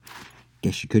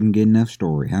Guess you couldn't get enough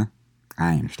story, huh?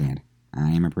 I understand.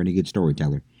 I am a pretty good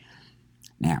storyteller.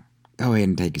 Now, go ahead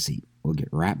and take a seat. We'll get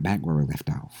right back where we left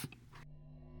off.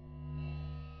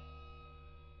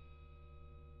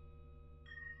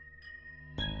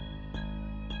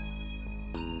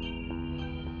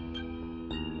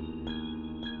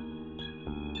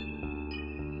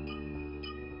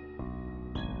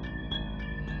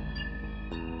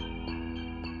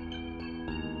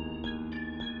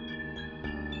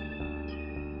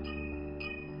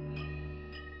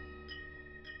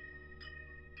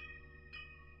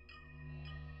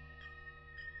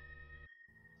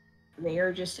 They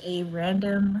are just a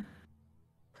random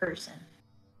person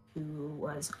who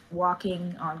was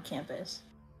walking on campus,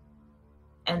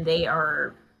 and they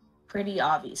are pretty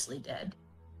obviously dead.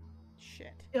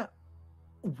 Shit. Yeah.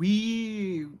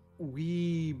 We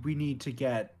need to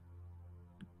get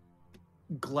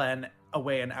Glenn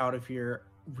away and out of here.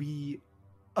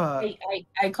 I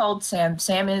called Sam.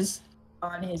 Sam is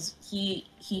on his. He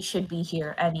should be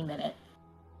here any minute.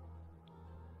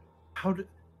 How do?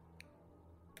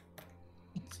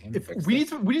 If we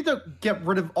need to get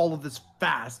rid of all of this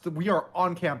fast. We are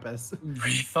on campus.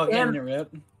 Fucking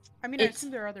rip. I mean, I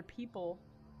assume there are other people.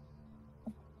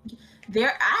 There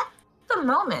at the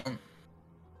moment,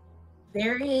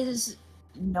 there is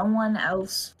no one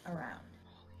else around.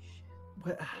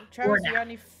 What? Travis, you got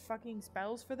any fucking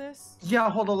spells for this? Yeah,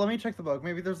 hold on. Let me check the book.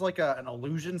 Maybe there's like an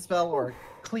illusion spell or a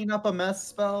clean up a mess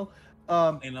spell.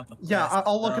 Yeah,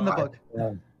 I'll look in the book.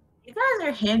 You guys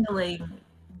are handling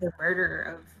the murder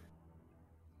of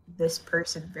this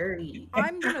person very.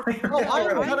 I'm gonna.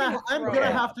 I'm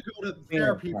gonna have to go to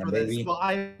therapy for this, but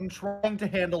I'm trying to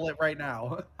handle it right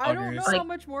now. I don't know how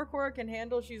much more Cora can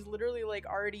handle. She's literally like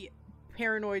already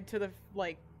paranoid to the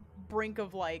like brink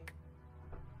of like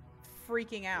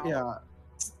freaking out. Yeah.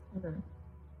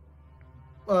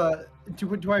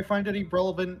 Do I find any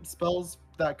relevant spells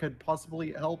that could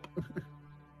possibly help?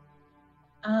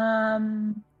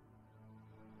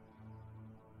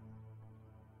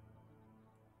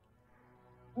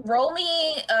 Roll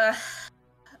me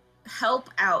help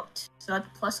out. So that's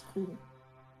plus cool.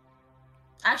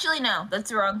 Actually, no,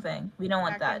 that's the wrong thing. We don't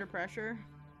want Act that. under pressure.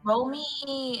 Roll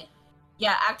me.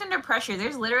 Yeah, act under pressure.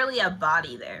 There's literally a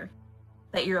body there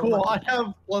that you're Cool. I looking at.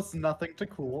 have plus nothing to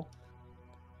cool.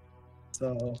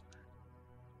 So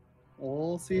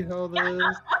we'll see how this. Oh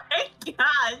my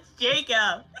gosh,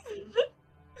 Jacob.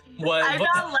 I'm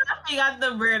not laughing at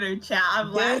the murder chat.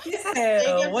 I'm laughing.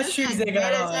 Yeah, what shoes they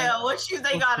got on? What shoes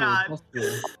they got on?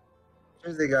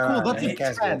 Shoes they got on? That's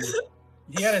a 10.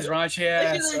 He got his raunchy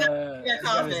ass.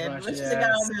 What shoes they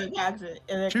got on in the casket?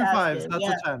 2 5s. That's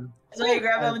a 10. So your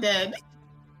grandma dead.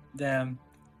 Damn.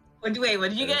 Wait, what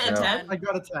did you get? A 10? I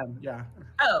got a 10. Yeah.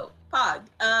 Oh, Pog.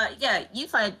 Yeah, you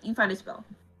find a spell.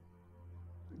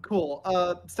 Cool.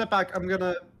 Step back. I'm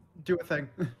gonna do a thing.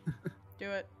 Do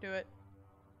it.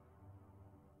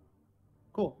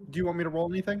 Cool. Do you want me to roll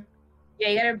anything? Yeah,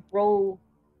 you gotta roll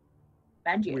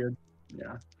magic. Weird.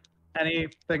 Yeah.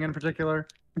 Anything in particular?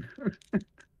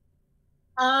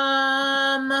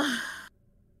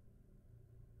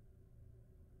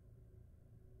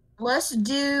 Let's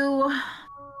do.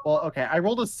 Well, okay. I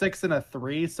rolled a 6 and a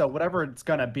 3, so whatever it's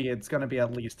gonna be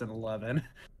at least an 11.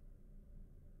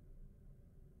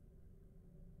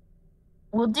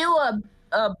 We'll do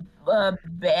a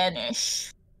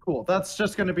banish. Cool. That's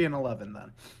just gonna be an 11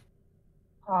 then.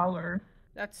 Holler.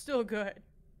 That's still good.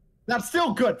 That's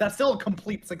still good. That's still a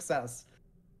complete success.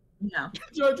 No.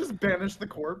 Did I just banish the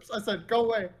corpse? I said, go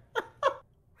away.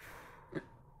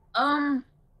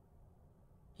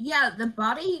 Yeah, the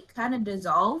body kind of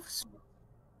dissolves.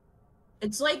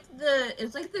 It's like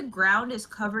the ground is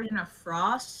covered in a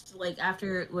frost, like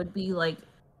after it would be like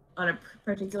on a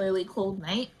particularly cold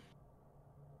night.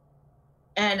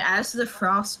 And as the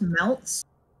frost melts,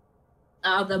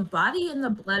 the body and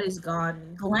the blood is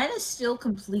gone. Glenn is still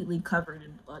completely covered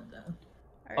in blood, though.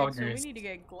 Alright, so we need to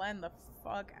get Glenn the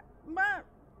fuck out.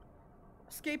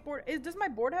 Skateboard. Does my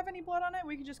board have any blood on it?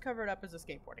 We can just cover it up as a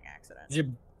skateboarding accident.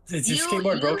 Is your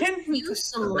skateboard broken? You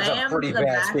slammed the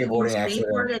back of your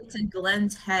skateboard into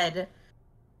Glenn's head.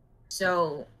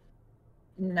 So,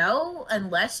 no,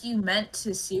 unless you meant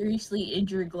to seriously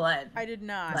injure Glenn. I did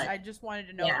not. I just wanted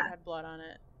to know if it had blood on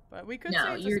it. But we could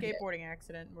say it's a skateboarding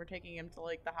accident and we're taking him to,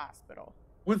 like, the hospital.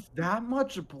 With that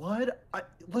much blood,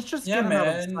 let's just get him out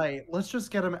of sight. Let's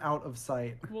just get him out of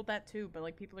sight. Well, that too, but,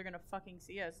 like, people are gonna fucking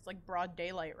see us. It's like broad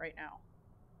daylight right now.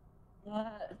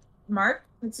 Mark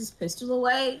puts his pistol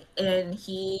away and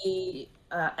he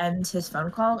ends his phone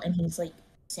call and he's like,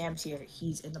 Sam's here.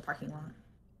 He's in the parking lot.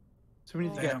 So we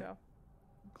need to get him.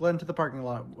 Glenn to the parking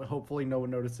lot. Hopefully, no one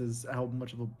notices how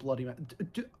much of a bloody mess.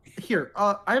 Here,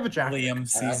 I have a jacket. Liam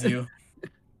sees you.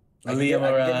 I can Liam get him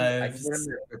arrives.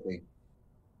 there quickly.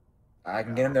 I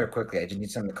can get him there quickly. I just need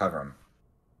something to cover him.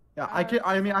 Yeah, I can.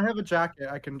 I mean, I have a jacket.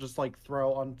 I can just like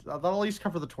throw on. That'll at least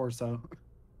cover the torso.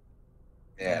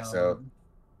 Yeah, so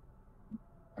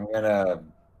I'm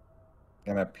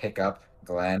gonna pick up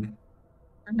Glenn,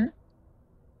 and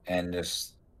I'm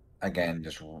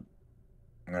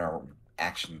gonna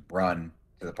action run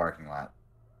to the parking lot.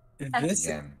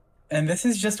 This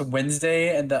is just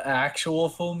Wednesday, and the actual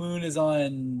full moon is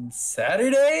on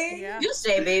Saturday. Yeah.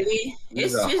 Tuesday, baby.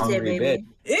 He's It's a Tuesday, hungry baby.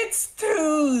 It's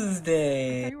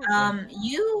Tuesday.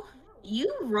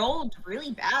 You rolled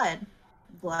really bad,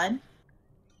 Blood.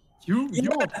 You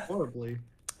rolled horribly.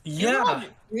 You rolled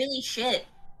really shit.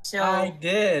 So I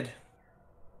did.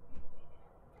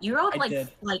 You rolled I did.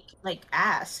 like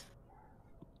ass.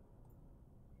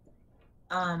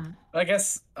 I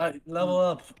guess level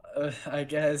up. I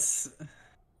guess.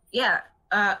 Yeah.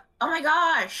 Oh my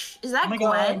gosh. Is that Oh my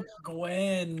Gwen? God.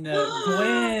 Gwen.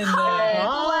 Gwen.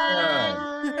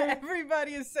 Hi, Gwen.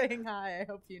 Everybody is saying hi. I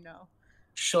hope you know.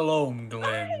 Shalom,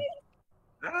 Glenn.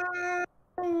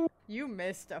 You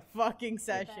missed a fucking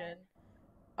session.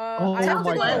 Oh I have to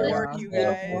my go God. to work, you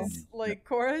Yeah. guys. Like,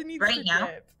 Cora needs Right to now?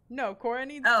 dip. No, Cora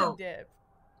needs Oh. to dip.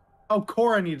 Oh,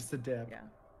 Cora needs to dip. Yeah.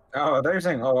 Oh, I thought you were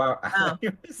saying, oh wow. Oh.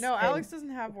 No, Alex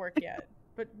doesn't have work yet.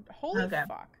 But holy Okay.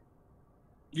 fuck.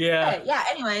 Yeah. Okay, yeah,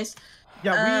 anyways.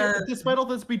 Yeah, despite all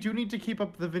this, we do need to keep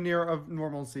up the veneer of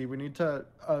normalcy. We need to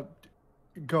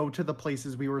go to the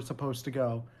places we were supposed to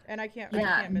go. And I can't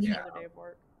Yeah, miss yeah. another day of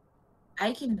work.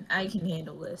 I can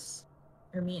handle this.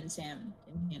 Or me and Sam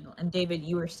can handle. And David,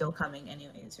 you are still coming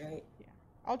anyways, right?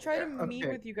 I'll try to Yeah, meet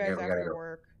okay. with you guys Yeah, we gotta after go.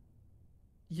 work.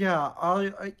 Yeah,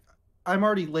 I'm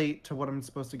already late to what I'm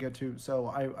supposed to get to, so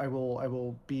I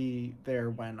will be there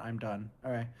when I'm done.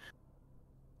 All right.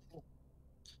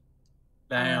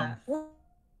 Damn. We'll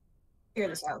figure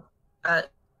this out.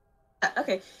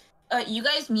 Okay. You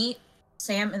guys meet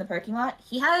Sam in the parking lot.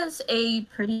 He has a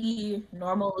pretty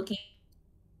normal looking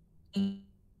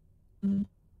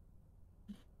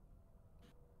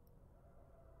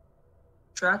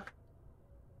truck.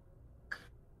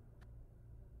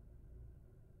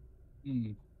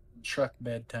 Truck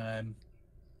bedtime.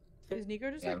 Is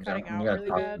Nico just Yeah, like cutting I'm out gonna really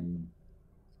talk bad? to him.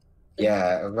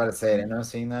 Yeah, I was about to say, I didn't know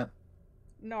seeing that.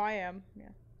 No, I am. Yeah.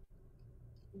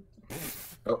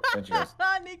 Oh, there she goes.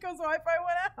 Nico's Wi-Fi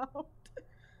went out.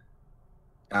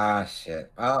 Ah,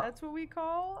 shit. Well, That's what we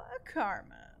call a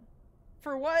karma.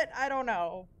 For what? I don't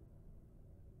know.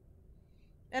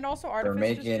 And also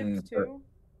Artifice just making- ships too.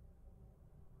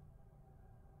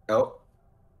 oh.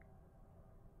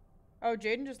 Oh,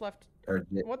 Jaden just left.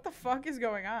 What the fuck is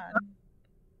going on?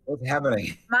 What's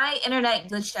happening? My internet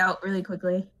glitched out really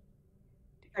quickly.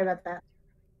 Sorry about that.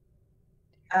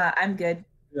 I'm good.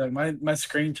 Like my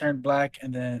screen turned black,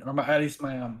 and then, or at least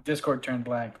my Discord turned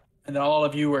black, and then all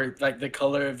of you were like the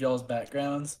color of y'all's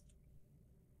backgrounds.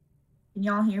 Can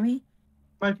y'all hear me?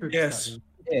 My food's Yes. done.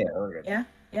 Yeah, we're good.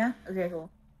 Yeah? Okay, cool.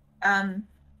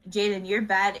 Jaden, your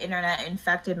bad internet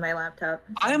infected my laptop.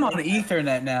 I am on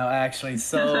Ethernet now, actually,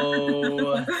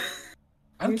 so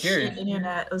I'm Your curious. shit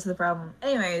internet was the problem.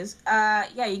 Anyways,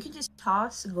 yeah, you could just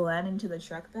toss Glenn into the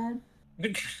truck bed.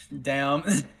 Damn.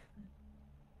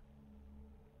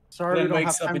 Sorry, Glenn we don't have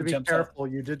wakes up time to and be jumps up. careful.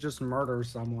 You did just murder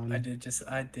someone. I did.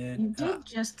 You did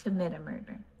just commit a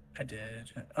murder. I did.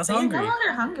 I was But hungry. You're no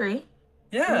longer hungry.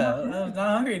 Yeah, I'm not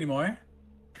hungry anymore.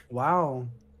 Wow.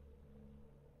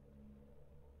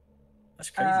 That's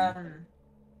crazy.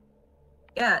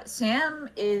 Yeah, Sam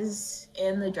is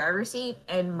in the driver's seat,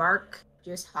 and Mark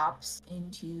just hops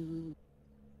into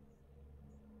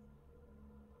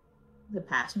the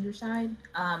passenger side.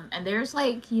 And there's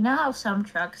like, you know how some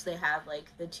trucks they have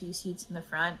like the 2 seats in the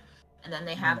front, and then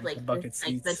they have like like the bucket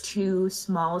like the seats. 2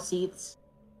 small seats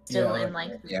still Yeah, in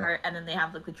like the yeah. cart, and then they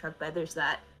have like the truck bed. There's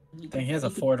that. You Dang, he has a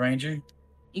you can- Ford Ranger.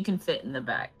 You can fit in the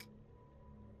back.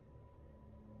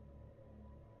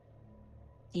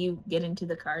 Do you get into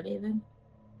the car, David?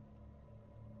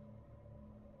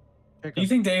 Do you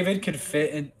think David could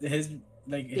fit in his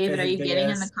like? David, fit are his you big getting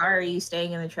in ass- the car, or are you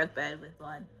staying in the truck bed with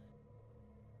Glenn?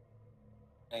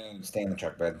 And stay in the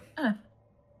truck bed.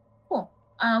 Cool.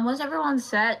 Once everyone's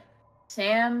set,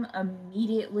 Sam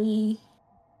immediately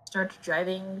starts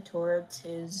driving towards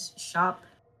his shop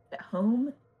at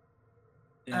home.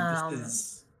 Damn, this Um,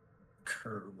 is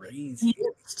crazy.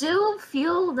 You still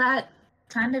feel that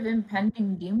kind of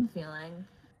impending doom feeling.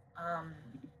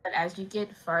 But as you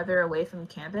get farther away from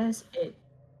campus, it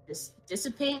just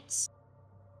dissipates.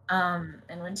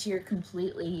 And once you're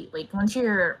completely once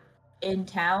you're in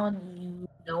town, you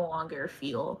no longer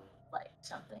feel like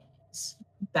something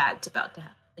bad's about to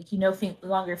happen. Like you no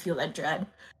longer feel that dread.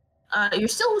 You're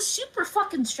still super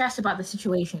fucking stressed about the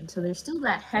situation, so there's still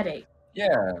that headache.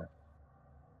 Yeah.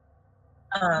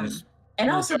 And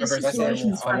also the Server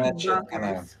situation's all that fucking shit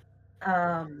kinda-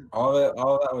 bonkers. All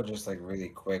that was just like really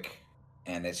quick,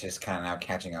 and it's just kind of now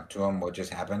catching up to him what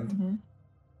just happened. Mhm.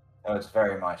 So it's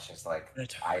very much just like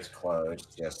Right. eyes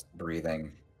closed, just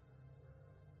breathing.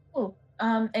 Cool.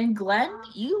 And Glenn,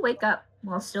 you wake up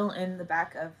while still in the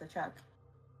back of the truck.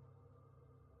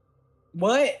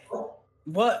 What?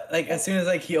 What? Like as soon as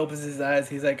like he opens his eyes,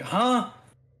 he's like, "Huh?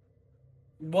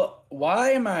 What?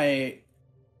 Why am I?"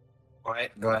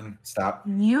 Quiet, Glenn, stop.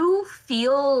 You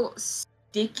feel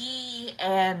sticky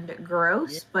and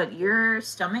gross, but your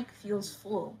stomach feels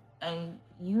full, and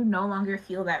you no longer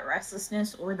feel that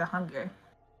restlessness or the hunger.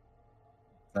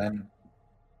 Glenn,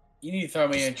 You need to throw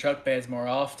me in truck beds more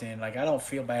often. Like I don't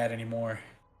feel bad anymore.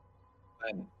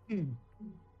 Glenn,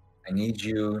 I need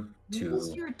you As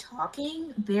to. you're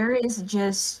talking, there is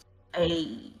just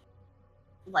a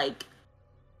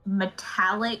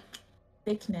metallic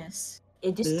thickness.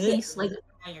 It just tastes like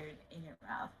iron in your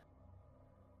mouth.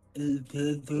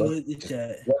 What is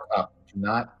that? Look up.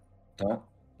 Don't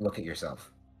look at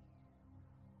yourself.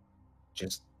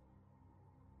 Just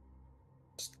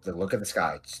look at the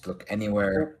sky. Just look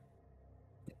anywhere.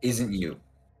 It isn't you.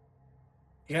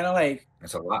 You kind of like,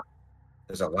 There's a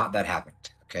lot that happened.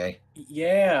 Okay,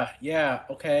 yeah,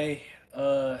 okay.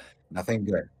 nothing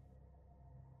good.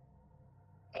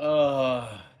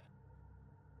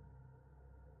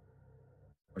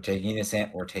 We're taking you to Sam.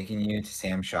 We're taking you to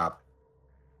Sam's shop.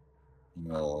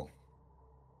 We'll.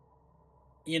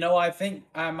 You know, I think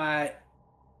I might.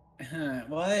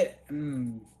 What?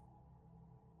 And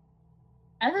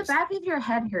the back of your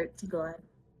head hurts, Glenn.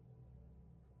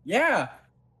 Yeah.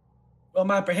 Well,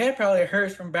 my head probably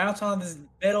hurts from bouncing on this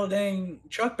metal dang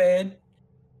truck bed.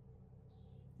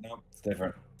 Nope, it's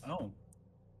different. Oh.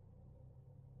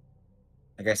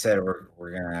 Like I said, we're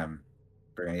gonna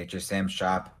get you to Sam's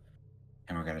shop,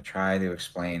 and we're gonna try to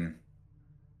explain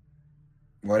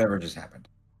whatever just happened.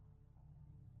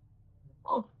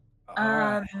 Oh, All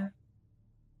right.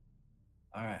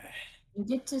 All right. you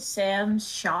get to Sam's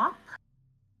shop,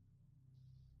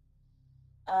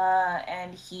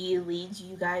 and he leads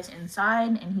you guys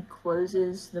inside, and he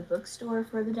closes the bookstore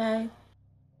for the day,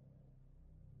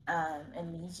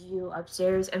 and leads you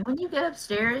upstairs. And when you get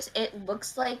upstairs, it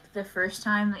looks like the first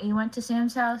time that you went to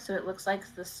Sam's house. So it looks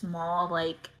like the small,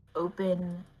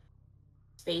 open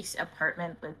space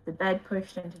apartment with the bed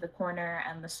pushed into the corner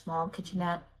and the small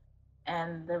kitchenette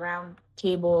and the round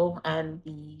table and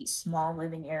the small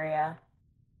living area.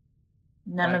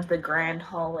 None of the grand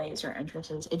hallways or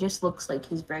entrances. It just looks like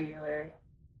his regular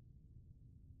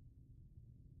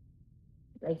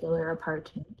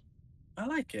apartment. I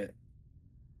like it.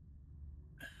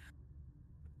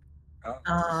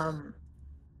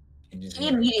 He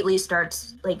immediately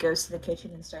starts goes to the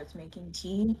kitchen and starts making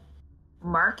tea.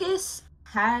 Marcus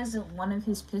has one of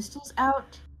his pistols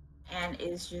out and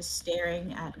is just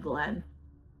staring at Glenn.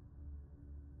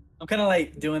 I'm kind of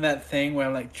like doing that thing where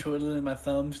I'm like twiddling my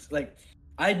thumbs. Like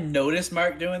I noticed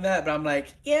Mark doing that, but I'm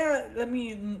like, yeah,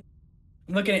 I'm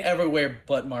looking everywhere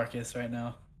but Marcus right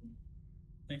now.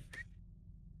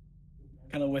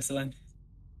 Kind of whistling.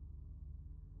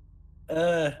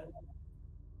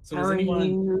 So how are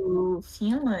you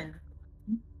feeling?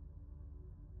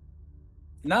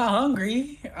 Not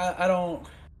hungry. I don't.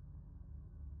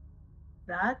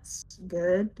 That's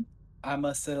good. I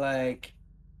must have I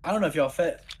don't know if y'all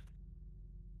fit.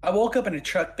 I woke up in a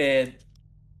truck bed,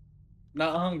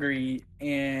 not hungry,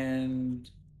 and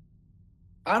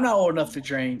I'm not old enough to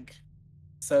drink.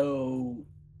 So.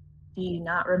 Do you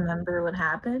not remember what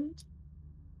happened?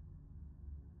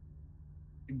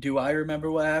 Do I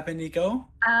remember what happened, Nico?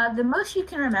 The most you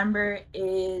can remember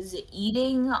is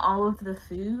eating all of the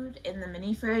food in the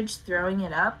mini fridge, throwing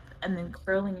it up, and then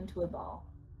curling into a ball.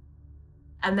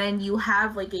 And then you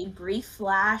have a brief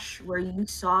flash where you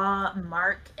saw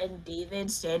Mark and David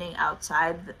standing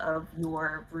outside of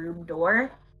your room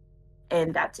door,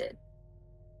 and that's it.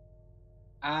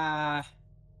 I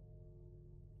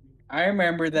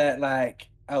remember that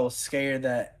I was scared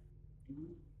that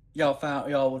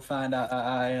y'all would find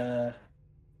out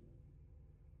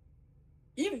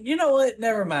you know what?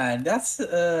 Never mind. That's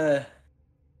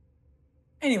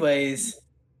anyways.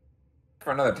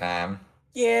 For another time.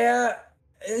 Yeah,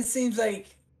 it seems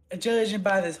like judging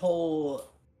by this whole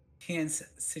tense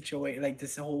situation,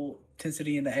 this whole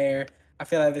intensity in the air, I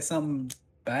feel like there's something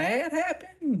bad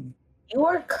happened. You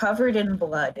are covered in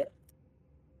blood.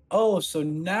 Oh, so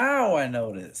now I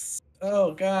notice.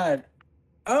 Oh God.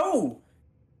 Oh.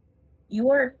 You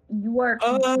are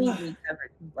Uh. completely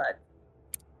covered in blood.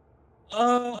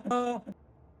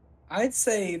 I'd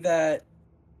say that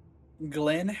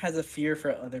Glenn has a fear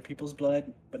for other people's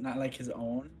blood, but not like his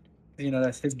own. You know,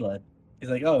 that's his blood. He's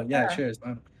like, oh yeah, sure, it's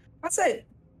mine. I'd say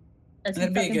Does he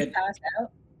that'd be a fucking good. pass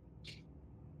out?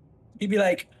 He'd be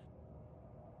like,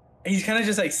 he's kind of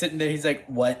just like sitting there. He's like,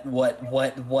 what,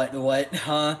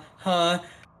 huh,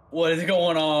 what is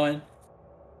going on?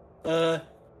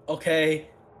 Okay,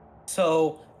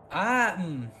 so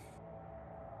I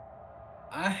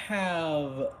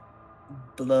have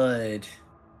blood.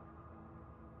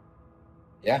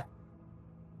 Yeah.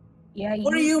 Yeah.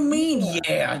 What do you mean,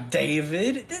 yeah,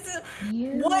 David?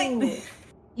 What?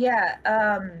 Yeah.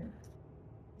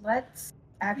 Let's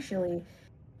actually.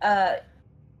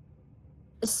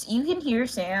 You can hear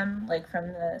Sam like from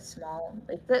the small,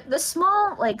 like the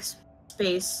small like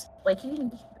space. Like you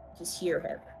can just hear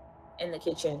him in the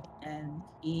kitchen, and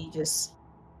he just.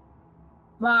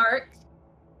 Mark,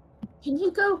 can you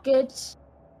go get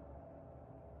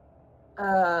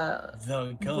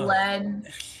The gun. Glenn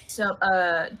some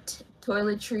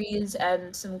toiletries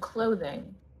and some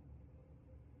clothing?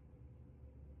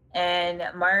 And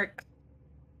Mark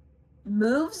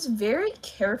moves very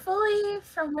carefully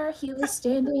from where he was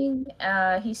standing.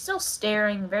 He's still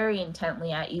staring very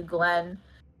intently at you, Glenn.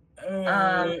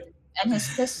 And his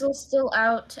pistol's still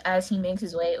out as he makes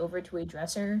his way over to a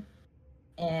dresser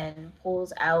and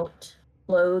pulls out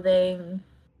clothing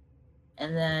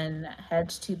and then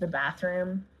heads to the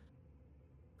bathroom,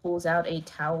 pulls out a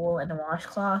towel and a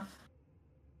washcloth,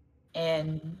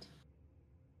 and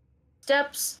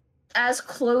steps as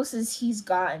close as he's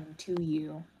gotten to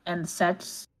you and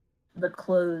sets the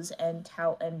clothes and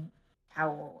towel and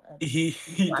He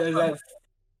does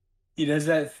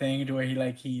that thing to where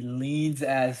he leans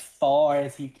as far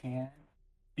as he can.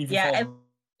 Yeah, and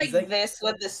like this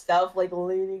with the stuff like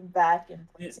leaning back and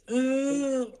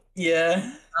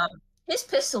yeah. His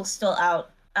pistol's still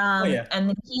out. Yeah. And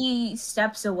then he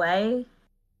steps away,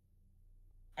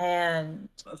 and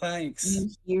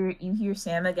thanks. You hear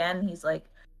Sam again. He's like,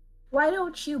 "Why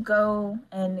don't you go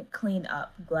and clean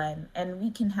up, Glenn, and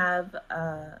we can have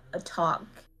a talk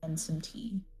and some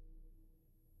tea."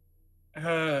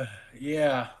 Yeah.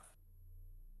 Yeah.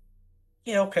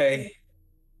 Okay.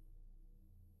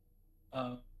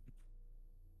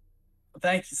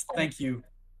 Thank you,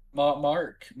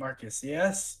 Marcus.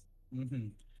 Yes. Mm-hmm.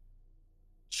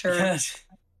 Sure. Yes.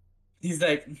 He's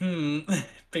like,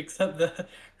 picks up the,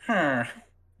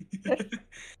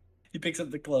 he picks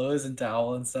up the clothes and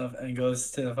towel and stuff and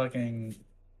goes to the fucking.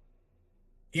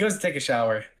 He goes to take a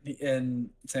shower in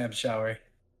Sam's shower.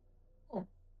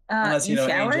 Unless you know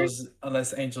showered?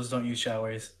 angels don't use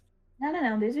showers.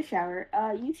 No. There's a shower.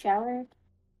 You showered.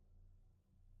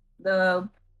 The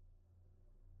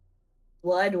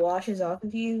blood washes off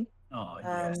of you. Oh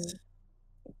yes.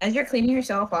 As you're cleaning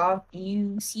yourself off,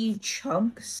 you see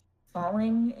chunks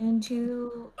falling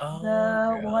into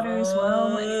the water as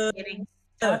well, and getting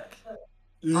stuck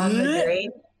on the grate.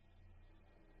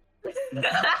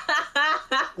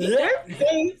 Your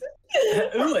face.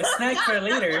 Ooh, a snack for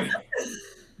later.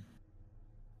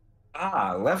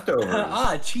 Leftovers.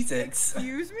 Cheez-Its.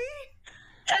 Excuse me?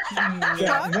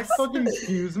 Yeah, next fucking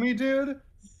excuse me, dude.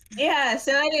 Yeah,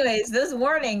 so anyways, those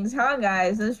warnings, huh,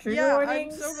 guys? Those trigger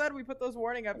warnings. I'm so glad we put those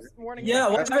warnings. Yeah,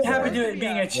 what happened to it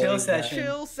being a chill session?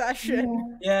 Chill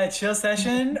session. Yeah, chill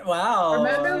session. Wow.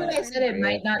 Remember when I said it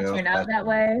might not turn out that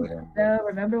way? Though,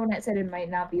 remember when I said it might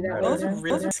not be that way? I was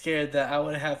really scared that I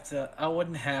wouldn't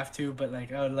have to, but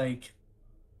like I would like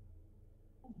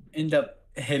end up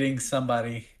hitting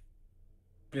somebody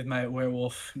with my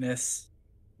werewolfness.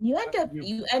 You ended up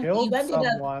eating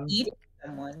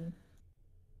someone.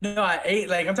 No, I ate.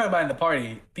 Like I'm talking about in the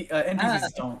party.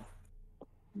 NPCs don't.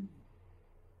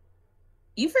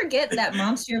 You forget that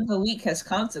Monster of the Week has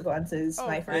consequences,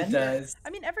 my friend. It does. I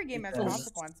mean, every game has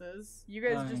consequences. You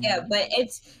guys just but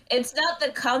it's not the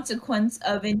consequence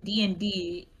of in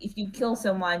D&D. If you kill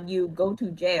someone, you go to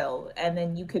jail, and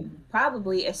then you could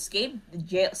probably escape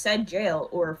the said jail,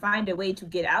 or find a way to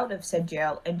get out of said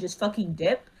jail and just fucking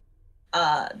dip.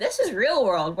 This is real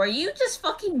world where you just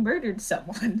fucking murdered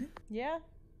someone. Yeah,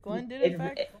 Glenn did in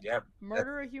fact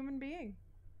murder a human being.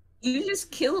 You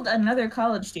just killed another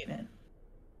college student.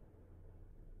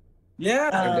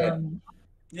 Yeah.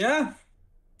 Yeah.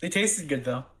 They tasted good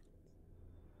though.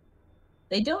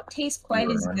 They don't taste quite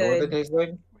as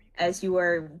good as you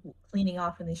were cleaning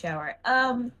off in the shower.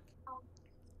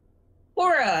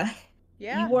 Cora.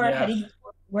 Yeah. You are heading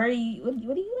Where are you?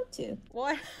 What are you up to? Well,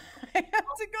 I have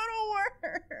to go to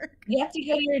work. You have to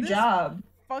go to your This job.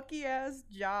 Fucky ass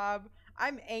job.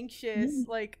 I'm anxious. Mm.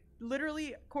 Like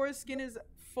literally, Cora's skin is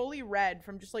fully red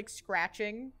from just like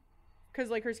scratching, because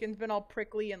like her skin's been all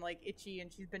prickly and like itchy,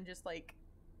 and she's been just like,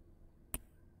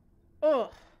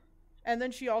 ugh. And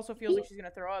then she also feels like she's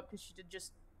gonna throw up because she did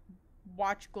just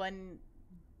watch Glenn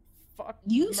fuck.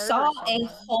 You murder saw a someone.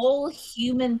 whole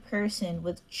human person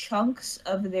with chunks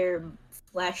of their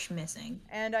flesh missing.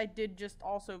 And I did just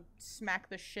also smack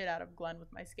the shit out of Glenn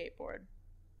with my skateboard.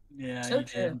 Yeah, So you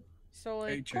true. did. So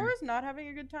Very like true. Cora's not having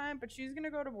a good time, but she's gonna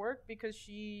go to work because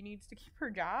she needs to keep her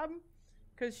job,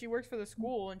 because she works for the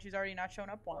school and she's already not shown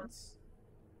up once.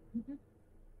 Mhm.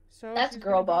 So That's she's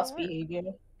girl gonna go to boss work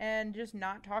behavior. and just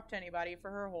not talk to anybody for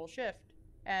her whole shift,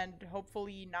 and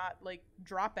hopefully not like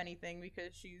drop anything,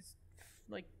 because she's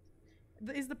like,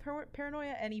 is the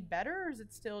paranoia any better, or is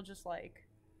it still just like,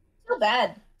 Still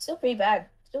bad. Still pretty bad.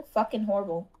 Still fucking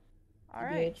horrible. all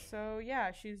right? TBH. So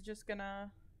yeah, she's just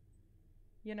gonna,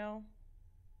 you know,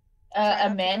 try not to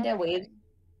drop Amanda waves. anything.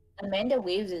 Amanda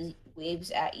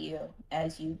waves at you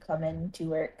as you come into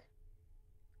work.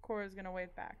 Cora's gonna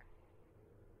wave back.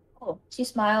 Cool. She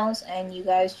smiles, and you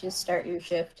guys just start your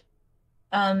shift.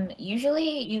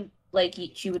 Usually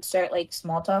she would start like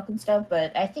small talk and stuff,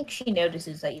 but I think she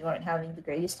notices that you aren't having the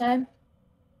greatest time.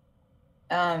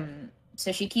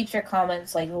 So she keeps her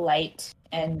comments like light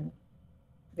and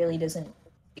really doesn't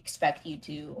expect you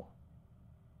to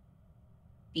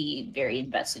be very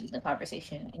invested in the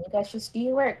conversation. And you guys just do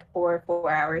your work for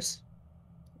 4 hours.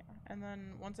 Yeah. And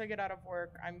then once I get out of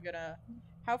work, I'm gonna.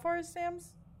 How far is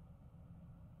Sam's?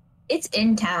 It's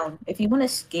in town. If you want to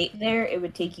skate there, it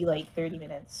would take you like 30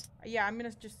 minutes. Yeah, I'm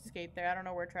gonna just skate there. I don't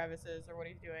know where Travis is or what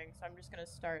he's doing, so I'm just gonna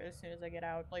start as soon as I get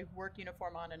out, like work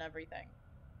uniform on and everything.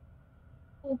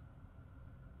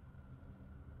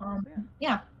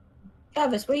 Yeah.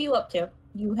 Travis, what are you up to?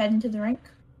 You heading to the rink?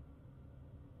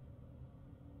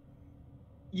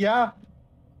 Yeah.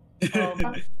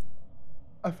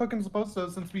 I fucking suppose so,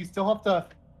 since we still have to,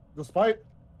 despite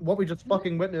what we just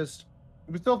fucking witnessed,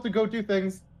 we still have to go do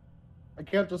things. I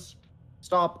can't just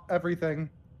stop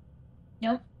everything.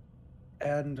 Nope.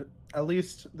 And at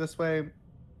least this way,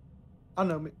 I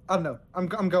don't know.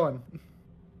 I'm going.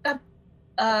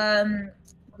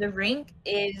 The rink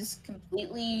is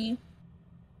completely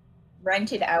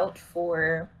rented out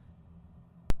for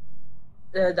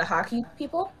the hockey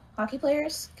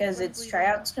players, because Gwen's it's leaving.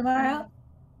 tryouts tomorrow.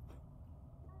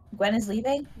 Gwen is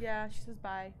leaving. Yeah, she says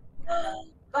bye.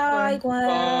 Bye, Gwen.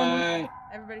 Bye.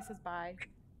 Everybody says bye.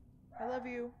 I love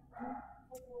you.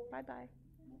 Bye bye.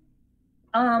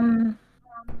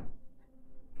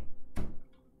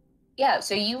 Yeah,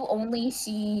 so you only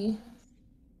see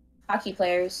hockey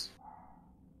players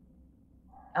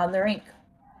on the rink.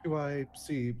 Do I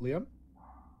see Liam?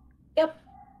 Yep,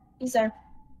 he's there.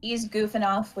 He's goofing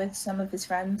off with some of his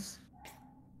friends.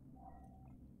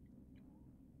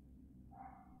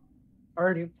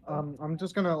 Alrighty. I'm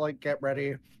just gonna like get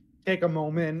ready, take a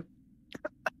moment,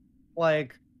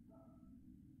 like,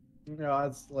 you know,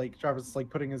 as like Travis is like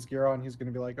putting his gear on, he's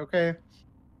gonna be like, okay,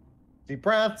 deep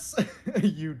breaths.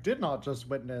 You did not just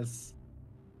witness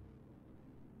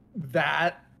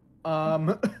that.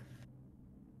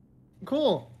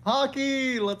 Cool.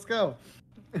 Hockey. Let's go.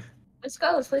 Let's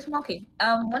go. Let's play some hockey.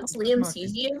 Once Liam Hockey.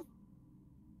 sees you,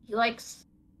 he likes.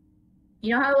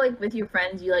 You know how like with your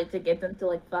friends, you like to get them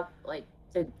to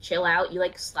to chill out. You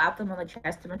like slap them on the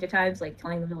chest a bunch of times, like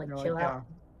telling them to like You're chill like, out.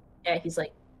 Yeah, he's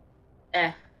like,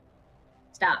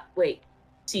 stop, wait,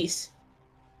 cease.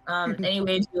 And he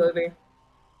waves you over.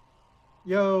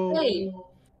 Yo. Hey,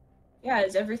 yeah,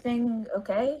 is everything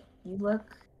okay? You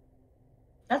look.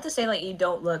 Not to say like you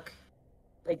don't look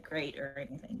like great or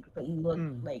anything, but you look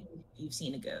like you've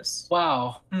seen a ghost.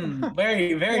 Wow.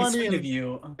 Very, very Well, I sweet mean, of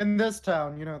you. In this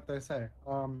town, you know what they say.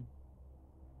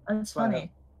 That's but-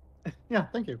 funny. Yeah,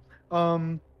 thank you.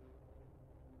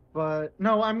 But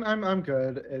no, I'm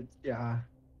good. It's yeah.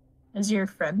 Is your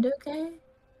friend okay?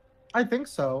 I think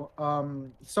so.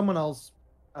 Someone else,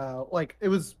 like it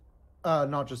was,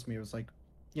 not just me. It was like,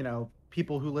 you know,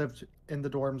 people who lived in the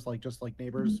dorms, like just like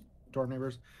neighbors, dorm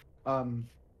neighbors.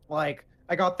 Like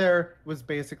I got there, was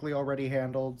basically already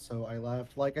handled, so I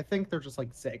left. Like I think they're just like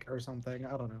sick or something.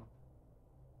 I don't know.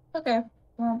 Okay,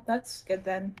 well that's good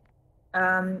then.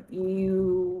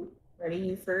 You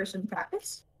ready for some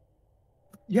practice?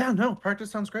 Yeah, no,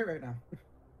 practice sounds great right now.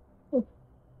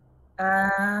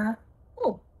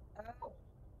 Cool.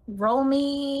 Roll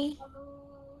me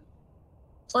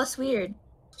plus weird.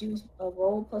 Do a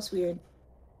roll plus weird.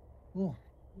 Cool.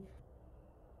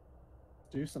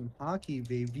 Do some hockey,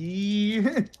 baby.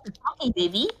 Hey,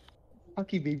 baby.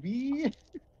 Hockey, baby.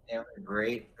 Yeah, what a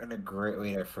great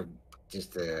way to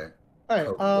just to All right.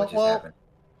 cope with what just Well, happened.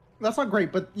 that's not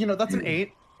great, but that's an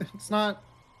 8. It's not.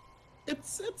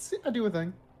 It's I do a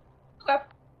thing. Okay.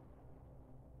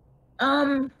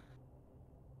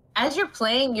 As you're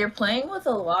playing with a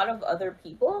lot of other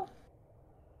people.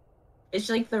 It's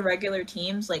like the regular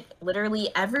teams, like literally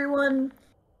everyone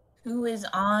who is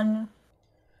on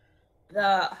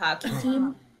the hockey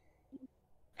team,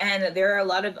 and there are a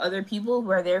lot of other people who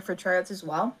are there for tryouts as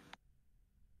well.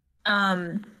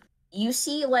 You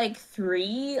see like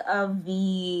three of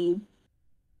the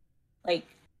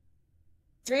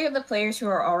players who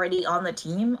are already on the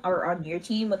team are on your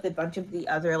team with a bunch of the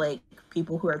other like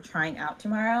people who are trying out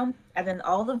tomorrow, and then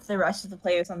all of the rest of the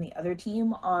players on the other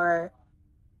team are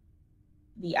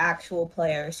the actual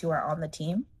players who are on the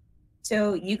team.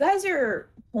 So you guys are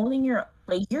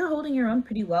you're holding your own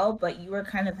pretty well, but you are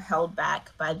kind of held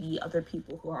back by the other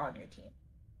people who are on your team.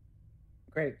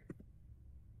 Great.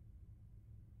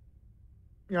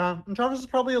 Yeah, and Travis is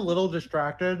probably a little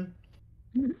distracted.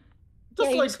 Mhm.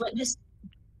 Just you like just witness.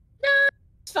 No,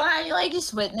 it's fine. You like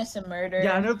just witness a murder.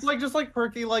 yeah, and it's like just like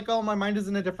perky, like oh my mind is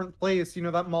in a different place.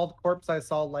 That mauled corpse I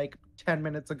saw like 10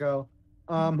 minutes ago,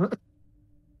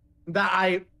 that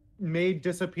I made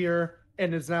disappear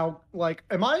and is now like,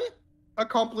 am I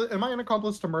an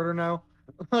accomplice to murder now?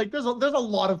 Like there's a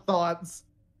lot of thoughts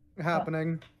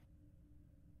happening.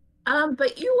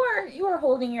 But you are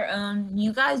holding your own.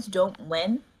 You guys don't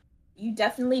win. You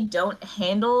definitely don't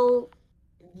handle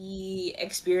the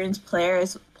experienced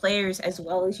players as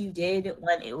well as you did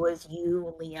when it was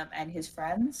you, Liam, and his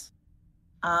friends.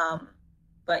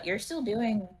 But you're still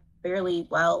doing fairly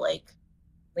well. Like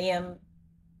Liam,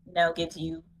 gives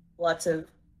you lots of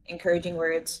encouraging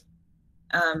words.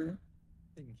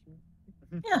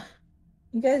 Yeah,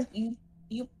 you guys, you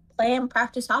play and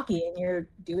practice hockey, and you're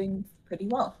doing pretty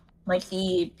well. Like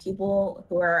the people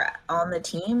who are on the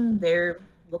team, they're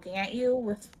looking at you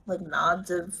with like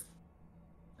nods of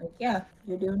like, yeah,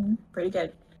 you're doing pretty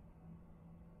good.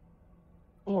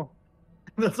 Cool.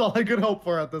 That's all I could hope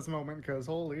for at this moment, because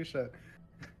holy shit.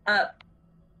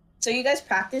 So you guys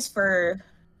practice for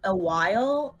a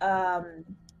while,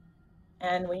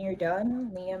 and when you're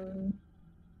done, Liam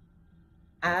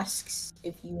asks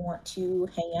if you want to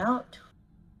hang out.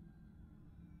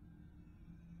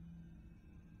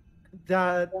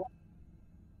 That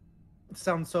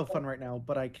sounds so fun right now,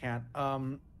 but I can't.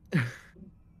 No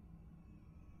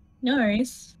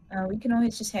worries. We can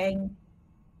always just hang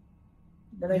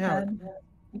another Yeah. time.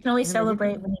 We can always We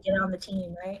celebrate can- when you get on the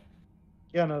team, right?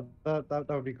 Yeah, no, that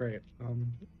would be great.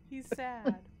 He's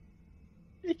sad.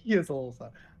 He is a little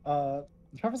sad.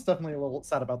 Travis is definitely a little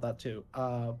sad about that too.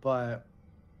 But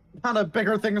kind of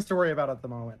bigger things to worry about at the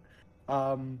moment.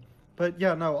 But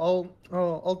yeah, no,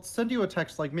 I'll send you a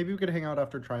text. Like maybe we could hang out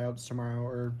after tryouts tomorrow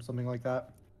or something like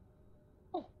that.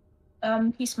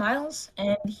 He smiles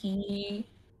and he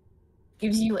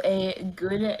gives you a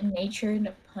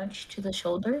good-natured punch to the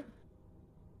shoulder.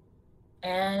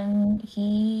 And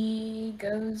he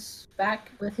goes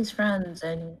back with his friends,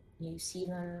 and you see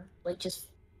them like just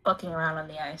fucking around on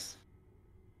the ice.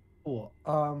 Cool.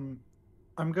 I'm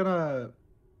gonna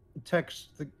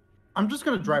text the. I'm just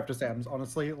gonna drive to Sam's.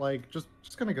 Honestly, like just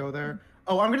gonna go there.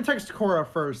 Oh, I'm gonna text Cora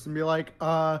first and be like,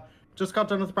 just got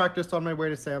done with practice on my way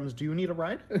to Sam's. Do you need a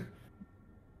ride?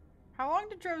 How long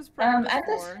did Travis practice at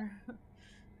this- for?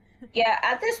 Yeah,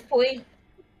 at this point,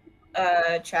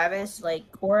 Travis,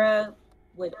 like Cora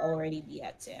would already be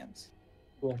at Sam's.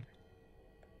 Cool.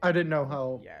 I didn't know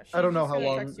how. Yeah, I don't know she's how gonna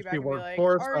long text you back she and be worked like,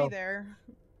 for. already So there.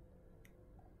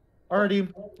 already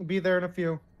be there in a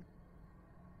few.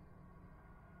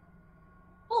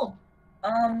 Cool.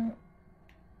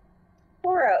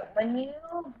 Cora, when you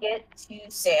get to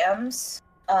Sam's,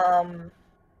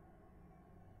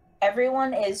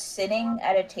 everyone is sitting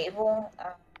at a table.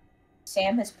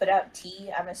 Sam has put out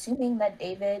tea. I'm assuming that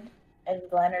David and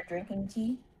Glenn are drinking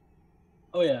tea.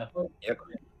 Oh yeah. Yep.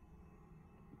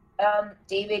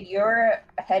 David, your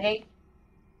headache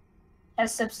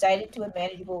has subsided to a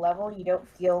manageable level. You don't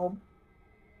feel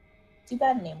too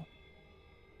bad anymore.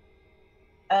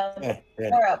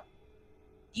 Cora,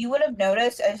 you would have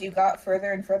noticed as you got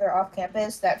further and further off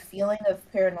campus that feeling of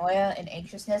paranoia and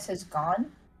anxiousness has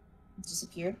gone. It's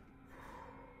disappeared.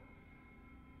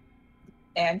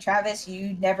 And Travis,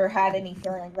 you never had any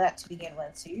feeling like that to begin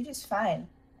with, so you're just fine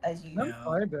as you. I'm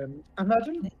fine then.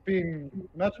 Imagine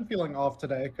feeling off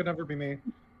today. It could never be me.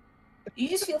 You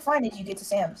just feel fine as you get to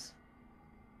Sam's.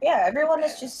 Yeah, everyone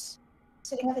is just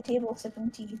sitting at the table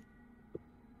sipping tea.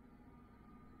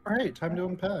 All right, time to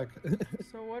unpack.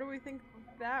 So what do we think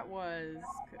that was?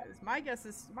 Because my guess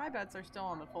is my bets are still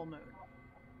on the full moon.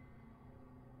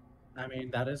 I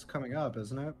mean, that is coming up,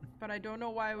 isn't it? But I don't know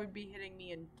why it would be hitting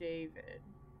me and David.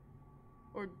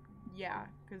 Or, yeah,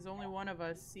 because only one of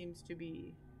us seems to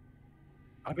be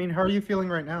I mean, how are you feeling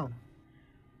right now?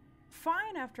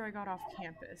 fine after I got off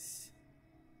campus.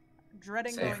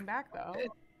 Dreading Safe. going back, though.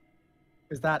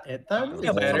 Is that it then?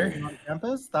 Feel Is it better. something on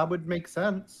campus? That would make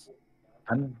sense.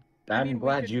 I'm I mean, we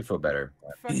glad could- you feel better.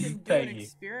 Fucking do an Thank you.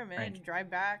 experiment Thank and drive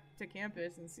back to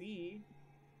campus and see.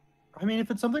 I mean,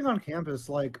 if it's something on campus,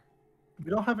 like, we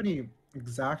don't have any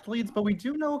exact leads, but we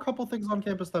do know a couple things on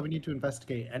campus that we need to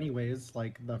investigate anyways,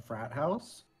 like the frat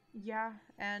house. Yeah,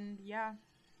 and yeah.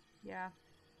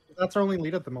 That's our only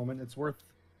lead at the moment. It's worth...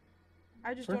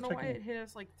 I just Start don't know why checking. it hit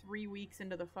us like 3 weeks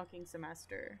into the fucking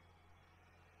semester.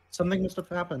 Something must have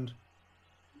happened.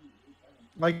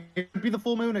 Like, it could be the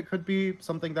full moon, it could be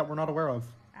something that we're not aware of.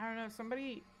 I don't know,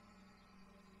 somebody...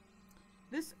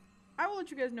 I will let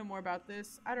you guys know more about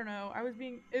this. I don't know,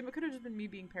 it could have just been me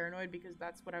being paranoid because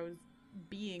that's what I was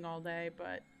being all day,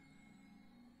 but...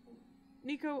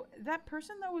 Nico, that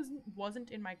person that wasn't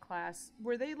in my class,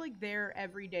 were they like there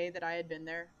every day that I had been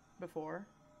there before?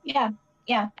 Yeah.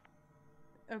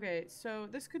 Okay, so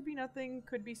this could be nothing,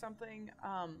 could be something.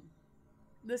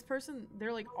 This person,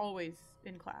 they're like always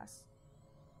in class.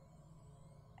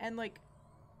 And like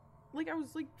I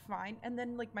was like fine, and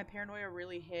then like my paranoia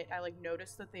really hit. I like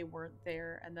noticed that they weren't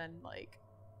there, and then like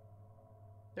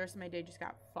the rest of my day just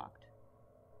got fucked.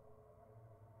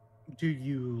 Do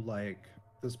you, like,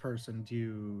 this person, do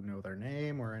you know their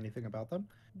name or anything about them?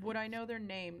 Would I know their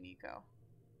name, Nico?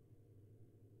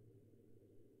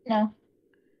 No.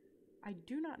 I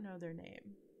do not know their name.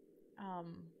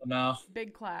 No.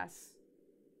 Big class.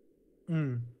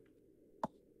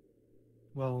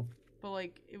 Well, But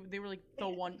like they were like the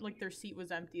one, like their seat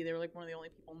was empty. They were like one of the only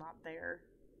people not there.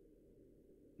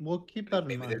 we'll keep that in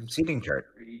Maybe the mind. seating chart.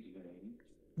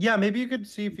 Yeah, maybe you could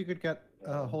see if you could get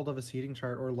a hold of a seating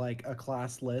chart or like a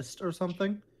class list or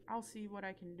something. I'll see what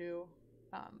I can do.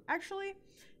 Actually,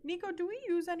 Nico, do we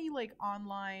use any like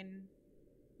online?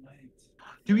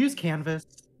 Do you use Canvas?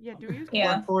 Yeah, do we use?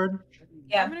 Yeah. Blackboard?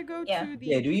 Yeah. I'm gonna go Yeah. to the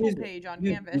Yeah, do you people use page on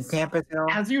you Canvas. campus at all?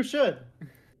 As you should.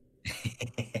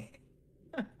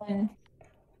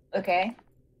 Okay.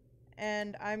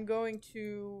 And I'm going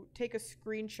to take a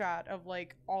screenshot of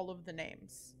like all of the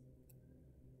names.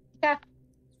 Yeah.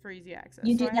 For easy access.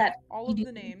 You So do I have that. all You of do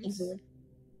the that names. easily.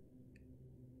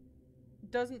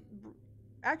 Doesn't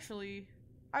actually.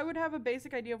 I would have a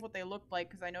basic idea of what they looked like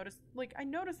because I noticed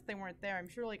that they weren't there. I'm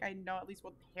sure like I know at least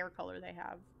what hair color they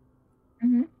have.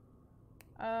 Mhm.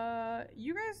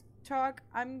 You guys talk.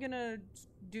 I'm gonna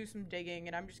do some digging,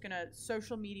 and I'm just gonna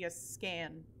social media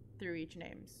scan through each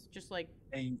names, just like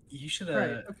Hey, you should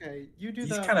Right, okay. You do You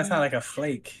that. kind of we- sound like a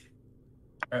flake,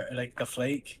 or like the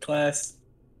flake class.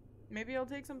 maybe I'll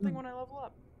take something when I level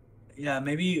up. Yeah,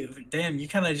 maybe. Damn, you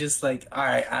kind of just like, all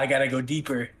right, I gotta go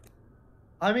deeper.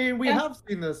 I mean, we Yeah. have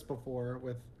seen this before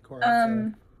with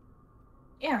Cora.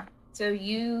 Yeah. So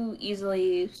you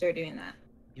easily start doing that.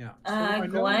 Yeah. Uh,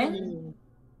 Glenn?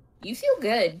 You feel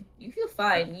good. You feel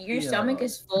fine. Your Yeah. stomach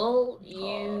is full.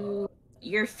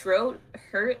 Your throat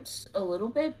hurts a little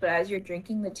bit, but as you're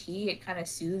drinking the tea, it kind of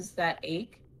soothes that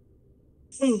ache.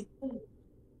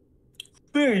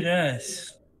 Very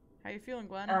nice. How you feeling,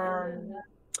 Glenn?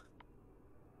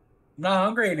 Not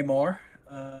hungry anymore.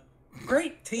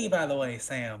 Great tea, by the way,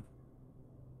 Sam.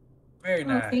 Very Oh,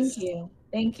 nice. thank you.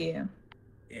 Thank you.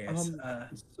 Yes.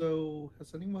 So,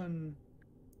 has anyone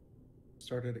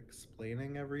started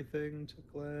explaining everything to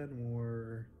Glenn,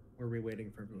 or were we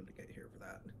waiting for everyone to get here for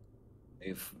that?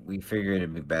 We figured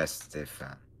it'd be best if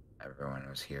everyone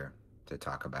was here to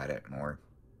talk about it more.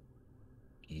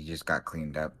 He just got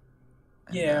cleaned up.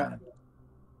 and, Yeah.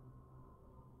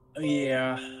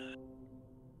 Yeah.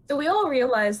 So we all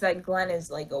realize that Glenn is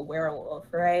like a werewolf,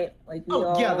 right? Like we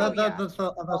all. Yeah, yeah. that's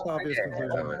the obvious Yeah.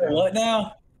 conclusion. What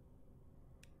now?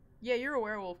 Yeah, you're a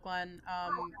werewolf, Glenn.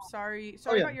 Sorry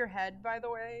yeah. about your head, by the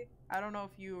way. I don't know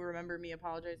if you remember me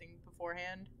apologizing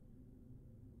beforehand.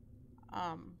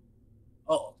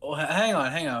 Oh, hang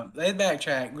on. Let's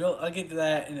backtrack. I'll get to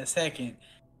that in a second.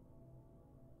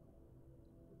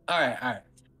 All right.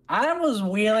 I was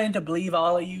willing to believe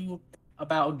all of you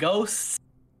about ghosts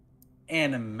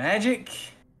and magic,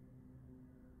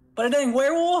 but a dang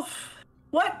werewolf?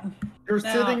 What? You're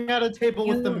Now, sitting at a table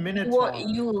with the Minotaur.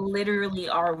 You literally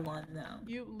are one, though.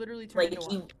 You literally turned Like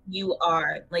into one. you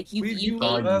are. Like you. You ate-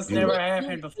 are. That's you never ate- happened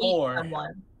you ate before.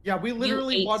 someone. Yeah, we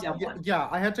literally ate watched. someone. Yeah,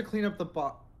 I had to clean up the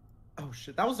Oh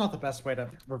shit, that was not the best way to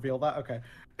reveal that. Okay.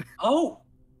 Oh,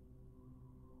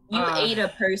 You ate a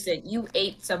person. You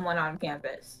ate someone on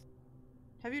campus.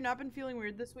 Have you not been feeling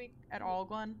weird this week at all,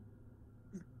 Glenn?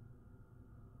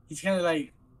 He's kind of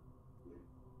like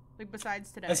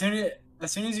besides today. as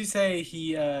soon as you say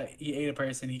he ate a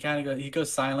person, he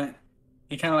goes silent.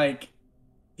 He kind of like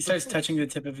he starts touching the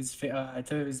tip of his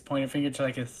pointer finger to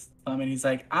like his thumb, and he's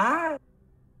like,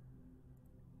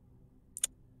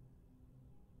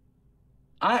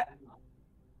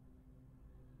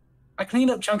 I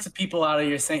cleaned up chunks of people out of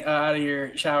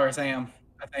your shower, Sam.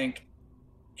 I think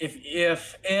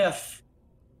if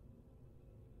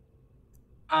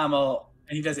I'm a,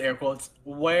 and he does air quotes,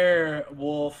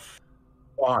 werewolf.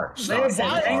 Listen,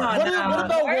 hang on. What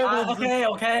about werewolves?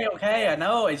 Okay. I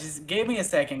know. It just gave me a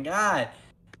second. God,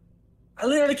 I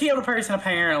literally killed a person.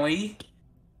 Apparently,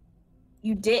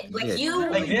 You did. Like you.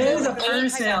 Like, there's a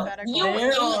person. You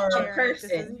ate a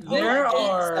person.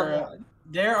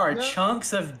 There are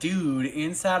chunks of dude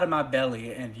inside of my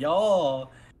belly, and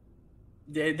y'all,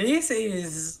 this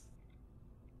is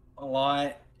a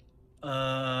lot.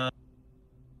 How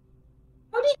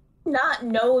did you not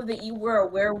know that you were a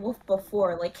werewolf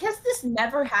before? Like, has this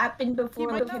never happened before? You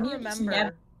might Like, not have you just never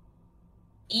remember.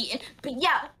 eaten?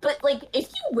 But like, if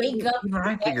you wake up Even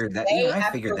I figured that. day Even I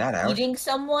after figured that out. eating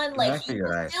someone, Even I like, you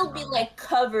figured I would still be saw. like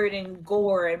covered in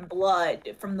gore and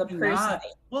blood from the person. Not-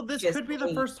 that Well, this Just could be the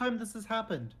wait. first time this has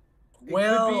happened.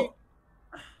 Well,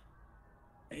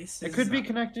 It could be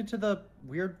connected to the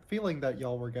weird feeling that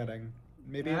y'all were getting.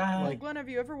 Maybe Ah. like Glenn, have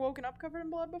you ever woken up covered in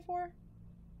blood before?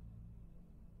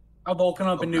 I've woken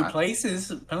up in Oh, new God.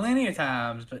 places plenty of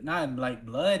times, but not in like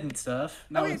blood and stuff.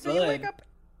 Not Okay, with so blood. you wake up.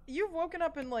 You've woken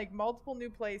up in like multiple new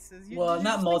places. Well, did you not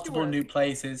just think you multiple were- new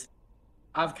places.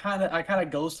 I kind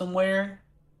of go somewhere,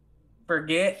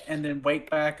 forget, and then wake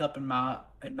back up in my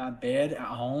bed at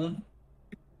home.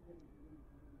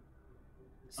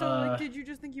 So Uh, like, did you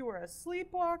just think you were a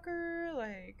sleepwalker,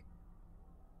 like,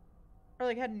 or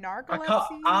like had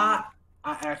narcolepsy? I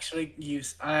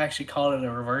actually call it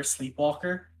a reverse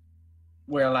sleepwalker,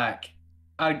 where like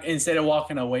instead of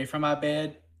walking away from my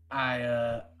bed,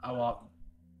 I walk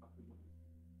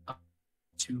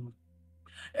to.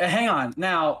 Hang on.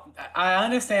 Now I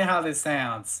understand how this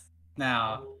sounds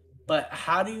now, but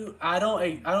how do you? I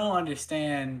don't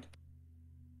understand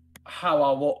how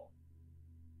I walk.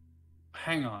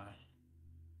 Hang on.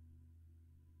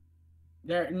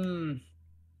 There.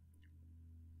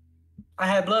 I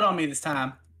had blood on me this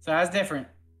time, so that's different.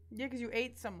 Yeah, because you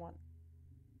ate someone.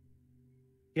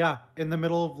 yeah, in the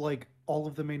middle of like all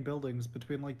of the main buildings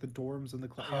between like the dorms and the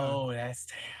Oh, that's.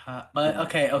 But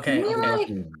okay. Can you like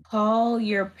call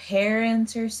your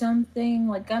parents or something?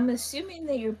 Like, I'm assuming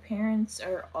that your parents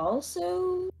are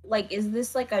also like, is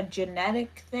this like a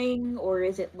genetic thing, or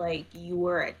is it like you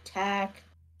were attacked?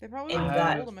 They probably And would got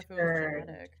have told him if it was turned.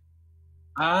 genetic.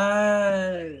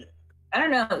 I I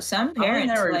don't know. Some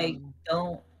parents never- like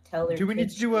don't tell their Do we need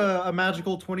kids to do a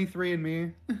magical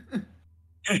 23andMe?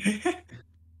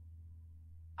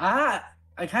 I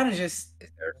kind of just. Is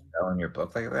there a spell in your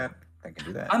book like that? I can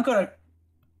do that. I'm gonna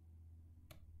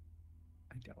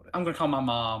I doubt it. I'm gonna call my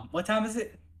mom. What time is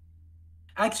it?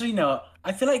 Actually, no.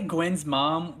 I feel like Gwen's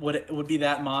mom would be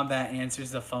that mom that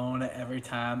answers the phone every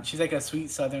time. She's like a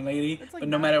sweet Southern lady, It's like but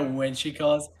no matter 9. when she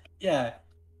calls, yeah.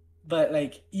 But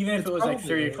like, even if It's it was like probably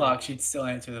 3 later. o'clock, she'd still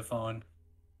answer the phone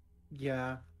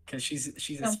Yeah. because she's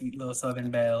a Oh. sweet little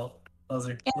Southern belle. Those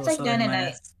are Yeah, little it's like Southern done at night.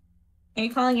 lass. Are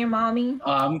you calling your mommy?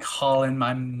 I'm calling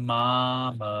my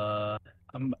mama.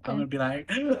 I'm gonna be like,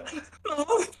 Nico, just-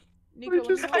 let me know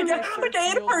when I the got a search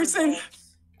dead yields person.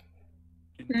 results.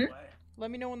 Hmm? Let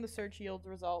me know when the search yields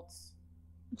results.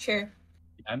 Sure.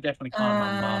 I'm definitely calling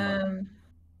my mama.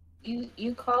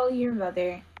 You call your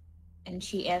mother, and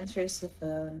she answers the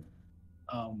phone.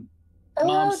 Hello,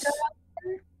 Mom's.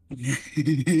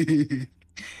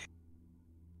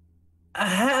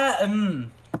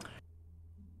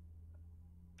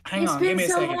 Hang It's on, give been me a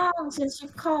so second. long since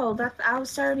you've called. I was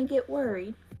starting to get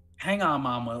worried. Hang on,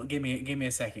 Mama. Give me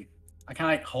a second. I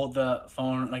kind of like hold the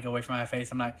phone like away from my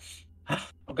face. I'm like,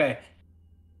 okay.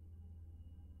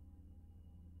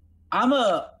 I'm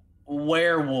a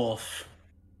werewolf.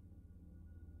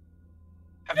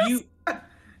 Have you? I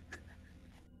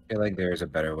feel like there's a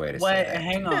better way to Wait, say that.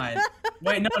 hang on.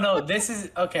 Wait, no. This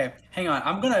is okay. Hang on.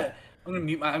 I'm gonna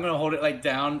mute I'm gonna hold it like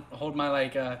down. Hold my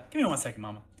like. Give me 1 second,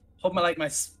 Mama. Hold my like my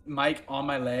mic on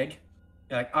my leg.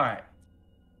 You're like, all right.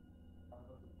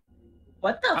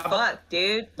 What the fuck,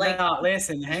 dude? Like, Now,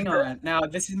 listen. Hang on. Now,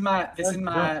 this is my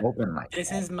Don't open like this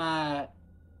that. is my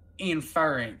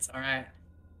inference. All right.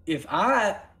 If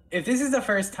this is the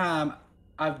first time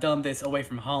I've done this away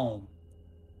from home,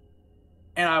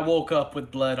 and I woke up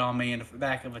with blood on me in the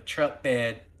back of a truck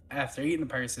bed after eating a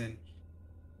person.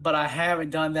 But I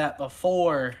haven't done that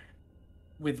before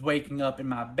with waking up in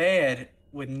my bed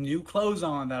with new clothes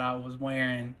on that I was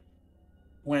wearing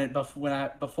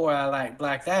before I like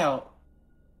blacked out.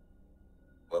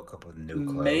 Woke up with new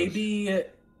clothes. Maybe,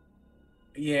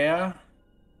 yeah.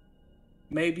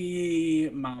 Maybe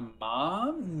my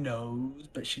mom knows,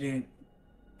 but she didn't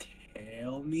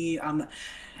tell me.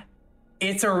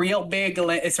 It's a real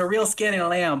it's a real skinny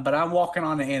lamb, but I'm walking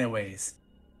on it anyways.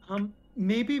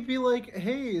 Maybe be like,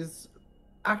 hey,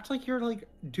 act like you're like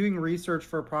doing research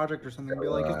for a project or something. Be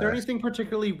like, is there anything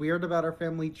particularly weird about our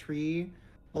family tree?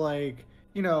 Like,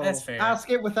 you know, That's fair. ask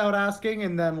it without asking,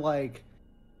 and then like,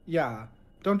 yeah,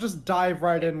 don't just dive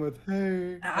right in with,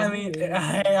 hey. I mean,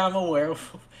 hey, I'm a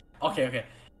werewolf. Okay.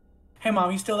 Hey,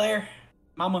 Mom, you still there?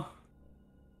 Mama?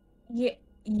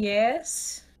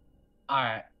 Yes.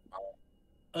 Alright.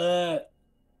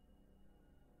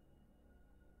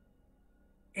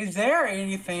 Is there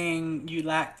anything you'd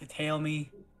like to tell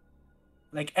me?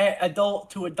 Like, adult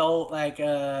to adult, like,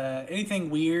 anything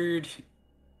weird,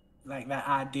 like, that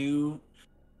I do?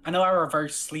 I know I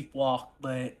reverse sleepwalk,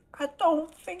 but I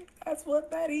don't think that's what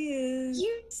that is.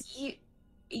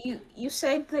 You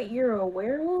said that you're a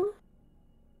werewolf?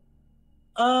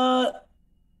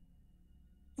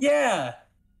 Yeah.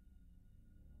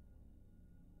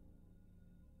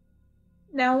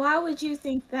 Now why would you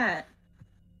think that?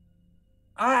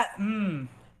 I'm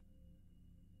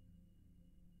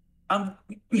I'm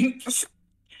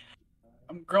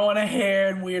growing a hair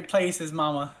in weird places,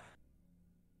 Mama.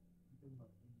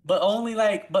 But only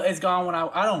like, but it's gone when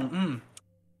I don't.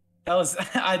 That was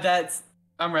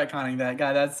I'm retconning that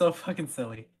guy. That's so fucking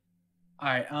silly. All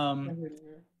right.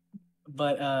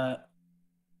 But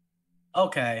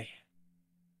okay.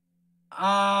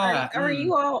 Are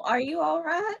you all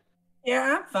right?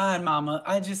 Yeah, I'm fine, Mama.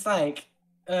 I just like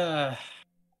you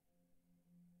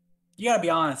gotta be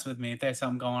honest with me if there's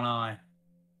something going on.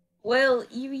 Well,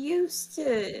 you used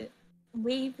to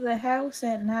leave the house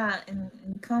at night and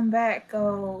come back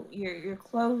all your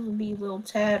clothes would be a little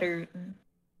tattered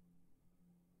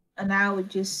and I would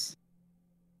just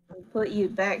put you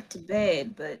back to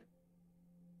bed, but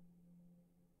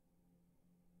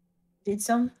did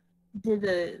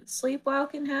the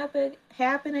sleepwalking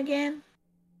happen again?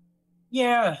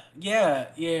 Yeah.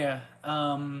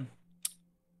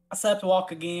 I slept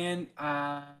walk again.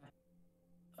 I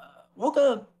woke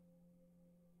up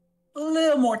a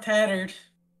little more tattered.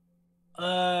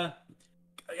 Hang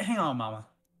on, Mama.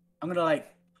 I'm gonna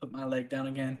like put my leg down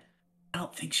again. I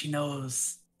don't think she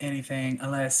knows anything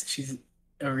unless she's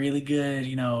a really good,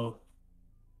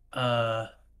 Nah,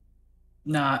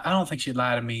 I don't think she'd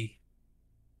lie to me.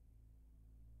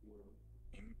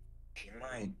 She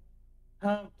might.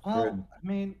 Well, Good. I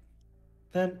mean,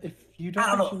 then if you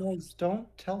I don't don't think she know. knows,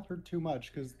 don't tell her too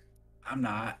much, because I'm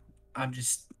not.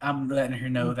 I'm letting her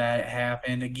know that it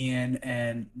happened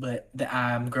again, but that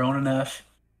I'm grown enough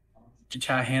to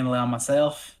try to handle it on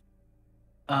myself.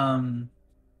 Um,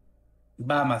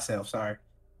 by myself. Sorry.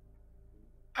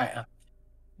 I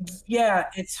Yeah,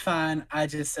 it's fine. I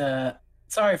just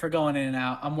sorry for going in and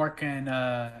out. I'm working.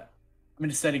 I'm in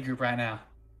a study group right now.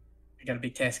 I got a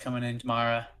big test coming in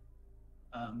tomorrow.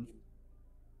 Um,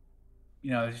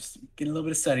 just get a little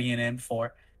bit of studying in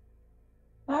before.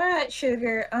 All right,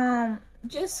 sugar.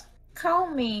 Just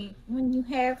call me when you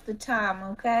have the time,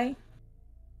 okay?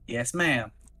 Yes,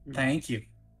 ma'am. Thank you.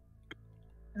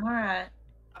 All right.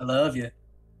 I love you.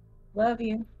 Love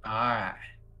you. All right.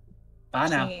 Bye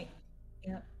now.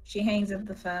 She hangs up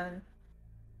the phone.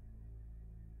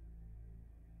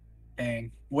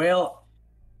 Dang. Well,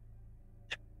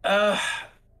 I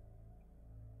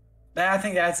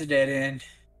think that's a dead end.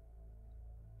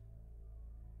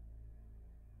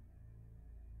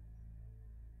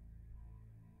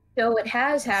 So it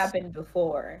has happened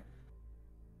before.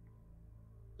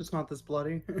 just not this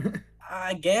bloody.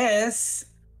 I guess.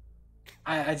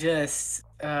 I just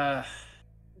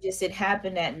Just it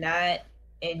happened at night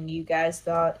and you guys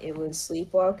thought it was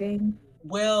sleepwalking?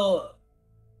 well,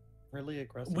 Really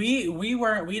aggressive.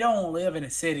 we don't live in a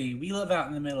city. We live out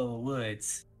in the middle of the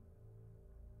woods.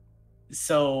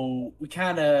 So we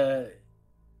kind of,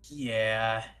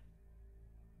 yeah.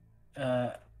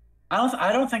 I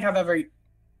don't think I've ever,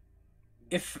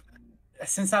 if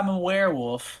since I'm a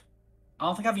werewolf, I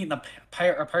don't think I've eaten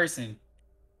a person.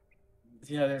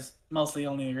 There's mostly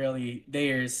only really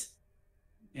deers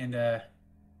and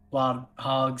wild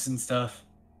hogs and stuff.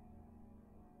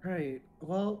 Right.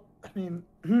 Well, I mean,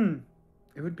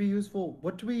 it would be useful.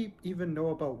 What do we even know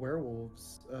about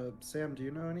werewolves? Sam, do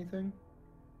you know anything?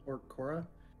 Or Cora?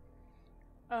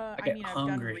 I get mean, I've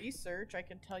hungry. done research. I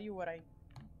can tell you what I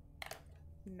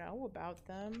know about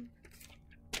them.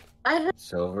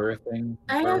 Silver thing.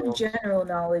 I have werewolf? general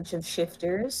knowledge of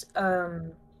shifters,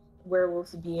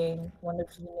 werewolves being one of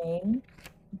the main,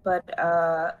 but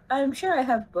I'm sure I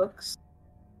have books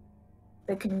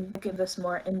that can give us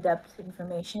more in-depth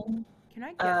information. Can I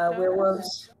get those?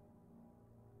 Werewolves.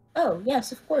 Oh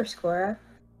yes, of course, Cora.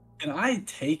 Can I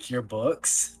take your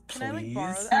books, please? Can I like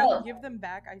borrow them? I will Oh. give them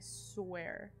back. I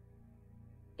swear.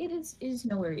 It is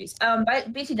no worries. By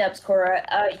BT Dubs, Cora,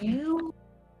 you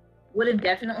would have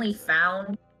definitely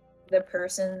found the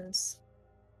person's.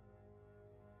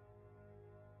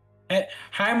 Hey,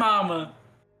 hi, Mama.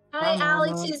 Hi, Mama.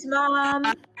 Alex's mom.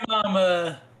 Hi,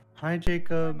 Mama. Hi, My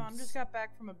Jacob. mom just got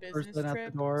back from a business Person at the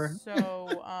trip, door. so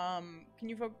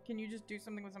can you just do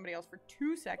something with somebody else for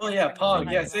 2 seconds? Oh yeah, so I can Pog.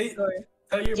 say Yeah, hi? say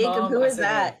tell your Jacob, mom. who I is said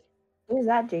that? hi. Who is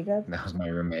that, Jacob? That was my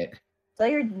roommate. Tell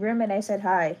your roommate I said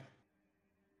hi.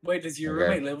 Wait, does your Okay.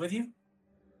 roommate live with you?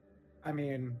 I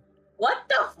mean, What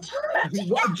the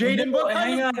fuck? Jaden, No, what kind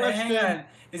hang of on, question? hang on.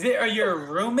 Is it your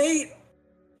roommate,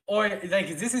 or like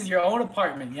this is your own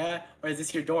apartment, yeah, or is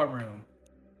this your dorm room?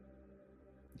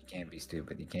 You can't be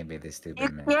stupid. You can't be this stupid, You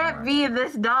man. Come can't on. be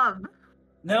this dumb.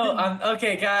 No,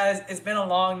 okay, guys. It's been a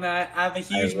long night. I have a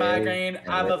huge live- migraine.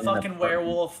 I I have a live in an fucking apartment.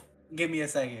 werewolf. Give me a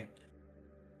second.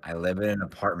 I live in an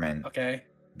apartment Okay.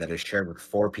 that is shared with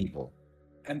 4 people.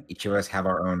 And Each of us have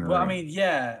our own room. well, I mean,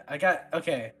 yeah, I got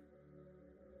okay.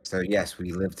 So yes,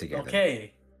 we live together.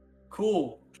 Okay.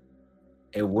 Cool.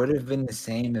 It would have been the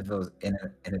same if it was in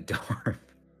a dorm.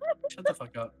 Shut the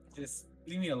fuck up. Just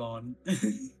leave me alone.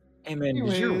 Hey man,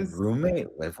 does your Anyways.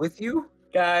 roommate live with you?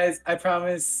 Guys, I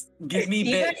promise. Give me Do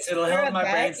you bits. guys It'll share help a my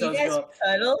bed? brain Do you cells guys go up.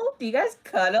 cuddle? Do you guys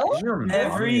cuddle? Is your mom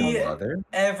Every- your mother?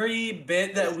 Every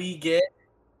bit that we get,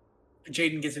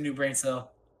 Jaden gets a new brain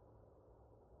cell.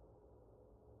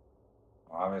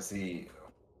 Obviously,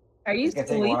 Are you It's gonna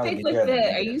take a while to sleeping get you with out of the?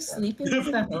 the Are you matrix, then. sleeping with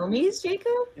the homies,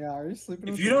 Jacob? Yeah, are you sleeping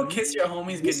If with you your don't roommate? kiss your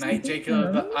homies You goodnight, sleeping with your Jacob,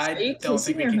 homies? I Are you don't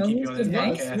think we kissing can your keep you on homies this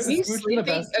goodnight? podcast. podcast. Are you Smooch for the sleeping?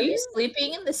 best Are you here?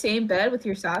 sleeping in the same bed with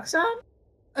your socks on?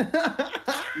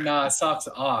 Nah, socks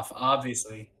off,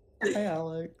 obviously. Hi,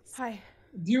 Alex. Hi.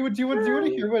 Do you want to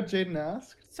hear what Jaden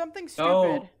asked? Something No.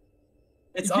 stupid.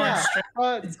 It's Yeah, on stream.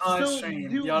 It's on so stream.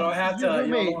 do- Y'all don't have your to. Y'all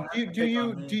Roommate, don't have do to do pick you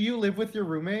on me. do you live with your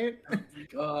roommate? Oh my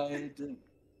god.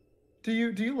 Do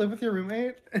you live with your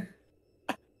roommate?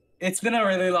 It's been a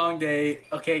really long day.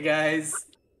 Okay, guys.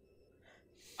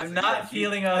 I'm not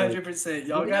feeling 100%.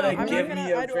 Y'all No, gotta I'm give not me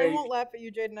gonna. a I break. won't laugh at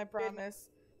you, Jaden. I promise.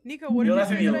 Nico, what did You'll you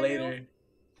laugh at say me that I later.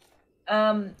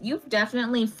 knew? You've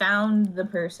definitely found the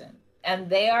person, and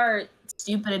they are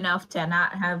stupid enough to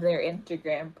not have their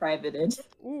Instagram privated.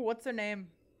 Ooh, what's their name?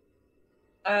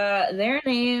 Their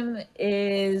name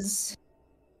is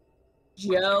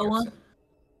Joe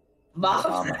Bob.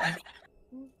 Mama.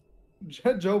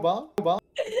 Joe Bob?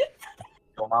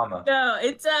 Your mama. No,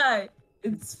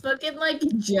 it's fucking like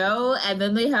Joe, and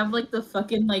then they have like the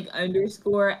fucking like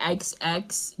underscore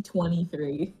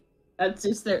XX23. That's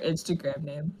just their Instagram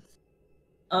name.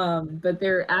 But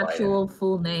their actual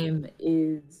full name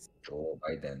is Joe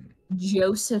Biden.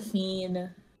 Josephine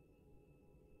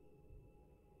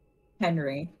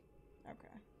Henry.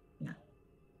 Okay.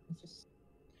 It's just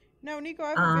No, Nico, I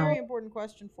have a very important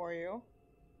question for you.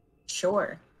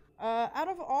 sure. Out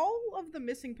of all of the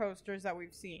missing posters that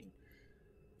we've seen,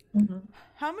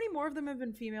 how many more of them have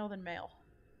been female than male?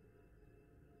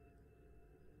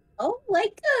 Oh,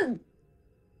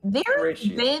 there have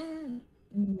Ratio. been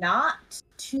not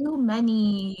too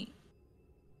many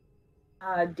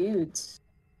dudes.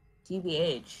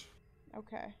 TBH.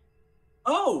 Okay.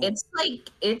 Oh! It's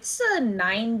a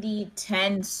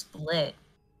 90-10 split.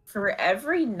 For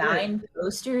every 9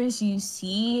 posters you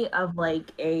see of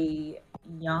like a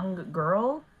young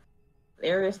girl,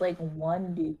 there is like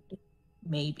 1 dude,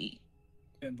 maybe.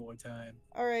 Fanboy time.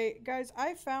 All right, guys,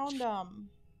 I found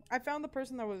the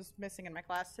person that was missing in my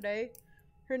class today.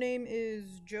 Her name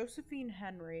is Josephine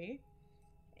Henry,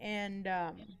 and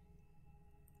I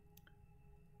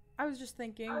was just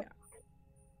thinking.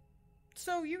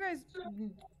 So you guys,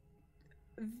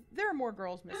 there are more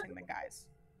girls missing than guys.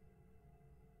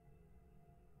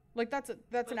 Like that's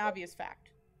an obvious fact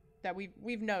that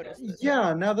we've noticed. This.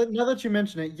 Yeah, now that you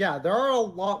mention it, yeah, there are a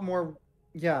lot more.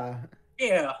 Yeah.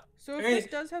 Yeah. So if this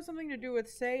does have something to do with,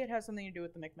 say, it has something to do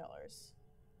with the McMillers,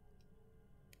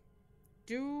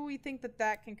 do we think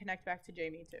that can connect back to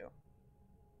Jamie too?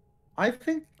 I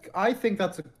think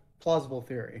that's a plausible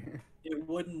theory. It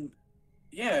wouldn't.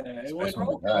 Yeah, it wouldn't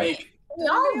Especially guys. make.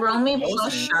 Y'all roll me Most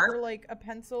plus things. sharp. Or like a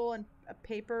pencil and a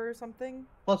paper or something?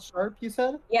 Plus sharp, you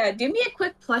said? Yeah, do me a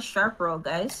quick plus sharp roll,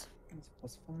 guys.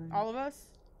 +5. All of us?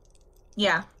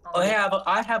 Yeah. Oh, yeah, but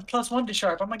I have +1 to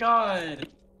sharp. Oh my god.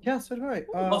 Yeah, so do I.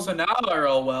 Also, now I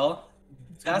roll well.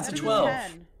 That's a That is 12.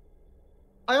 10.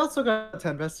 I also got a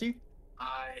 10, bestie.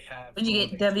 I have. Did you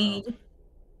get Debbie?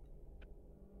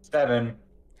 7.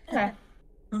 Okay.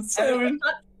 7.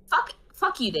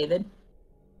 Fuck you, David.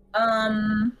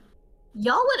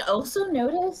 Y'all would also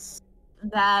notice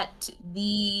that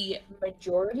the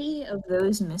majority of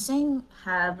those missing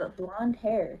have blonde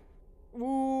hair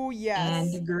Ooh,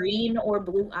 yes. and green or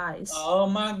blue eyes. Oh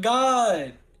my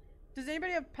god. Does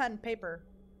anybody have pen, paper?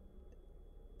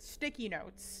 Sticky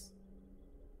notes.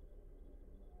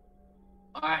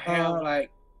 I have like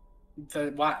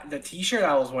the t-shirt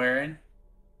I was wearing.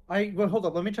 Well, hold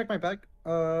up. Let me check my bag.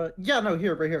 Yeah, no,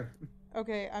 here, right here.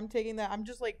 Okay, I'm taking that. I'm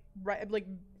just like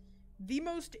the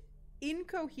most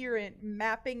incoherent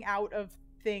mapping out of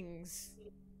things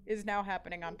is now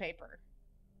happening on paper.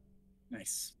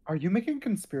 Nice. Are you making a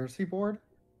conspiracy board?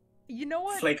 You know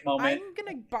what? Flake moment. I'm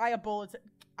gonna buy a bulletin.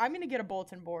 I'm gonna get a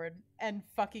bulletin board and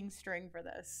fucking string for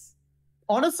this.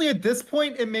 Honestly, at this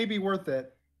point, it may be worth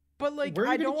it. But like, Where are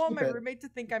you I gonna don't want keep my it? roommate to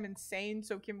think I'm insane.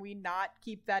 So can we not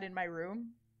keep that in my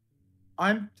room?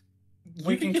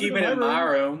 We can keep it in my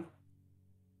room.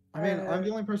 I mean, I'm the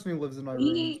only person who lives in my room.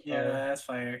 we- Yeah, so- that's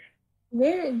fair.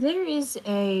 There is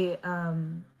a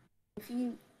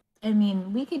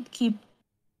we could keep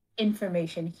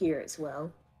information here as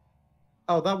well.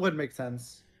 Oh, that would make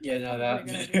sense. Yeah, no,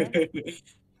 Probably a good that.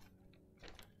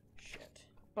 Shit.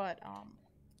 But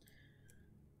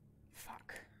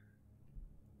fuck.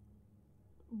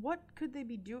 What could they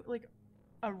be doing? Like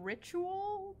a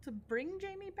ritual to bring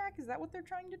Jamie back? Is that what they're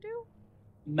trying to do?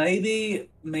 maybe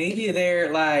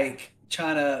they're like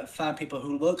trying to find people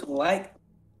who look like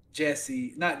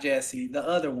Jesse, not Jesse, the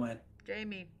other one.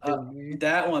 Jamie.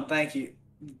 That one, thank you.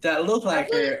 That look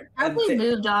like her. Have we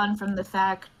moved on from the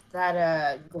fact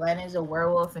that Glenn is a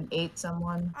werewolf and ate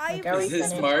someone? I've are we Is this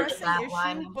finished March? with the that issue,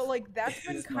 line? but like that's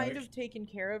been Is kind March? of taken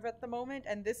care of at the moment,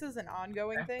 and this is an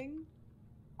ongoing thing.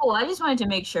 Oh, I just wanted to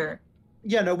make sure.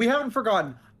 Yeah, no, we haven't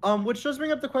forgotten. Which does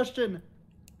bring up the question.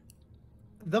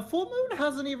 The full moon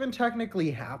hasn't even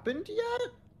technically happened yet,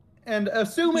 and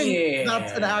assuming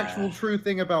that's an actual Yeah. true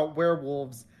thing about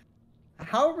werewolves,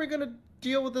 how are we gonna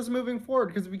deal with this moving forward?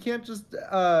 Because we can't just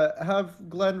have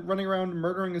Glenn running around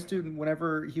murdering a student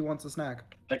whenever he wants a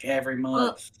snack. Like every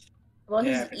month. Well,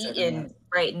 Yeah, he's it's every eating month.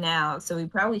 right now, so we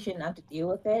probably shouldn't have to deal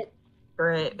with it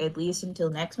for at least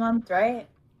until next month, right?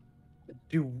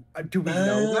 Do we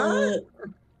know that?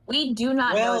 We do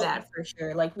not Well- know that for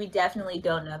sure. Like, we definitely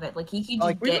don't know that. Like, he could just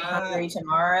Like, we- get hungry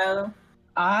tomorrow.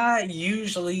 I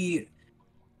usually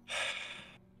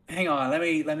hang on, let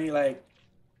me like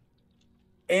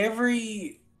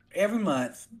every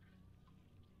month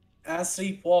I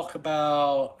sleepwalk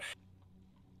about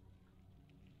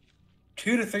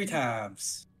 2 to 3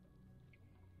 times.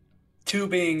 2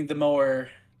 being the more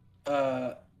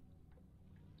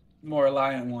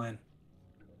reliant one.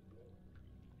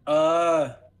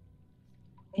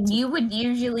 And you would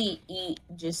usually eat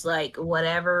just like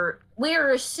whatever.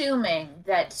 We're assuming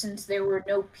that since there were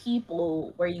no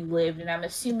people where you lived, and I'm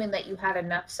assuming that you had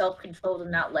enough self control to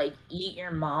not like eat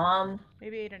your mom.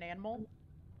 Maybe ate an animal.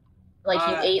 Like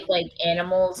you Uh, ate like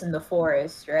animals in the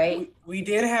forest, right? we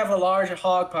did have a large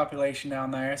hog population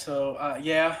down there, so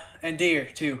yeah, and deer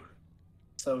too.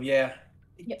 So yeah.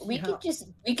 Yeah, we could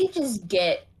just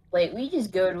get like we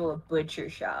just go to a butcher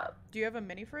shop. Do you have a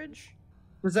mini fridge?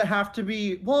 Does it have to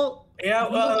be? Well, Yeah,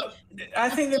 well, I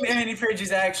think the mini fridge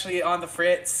is actually on the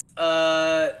fritz.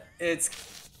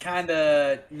 It's kind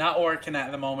of not working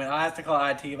at the moment. I have to call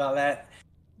IT about that.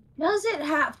 Does it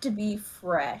have to be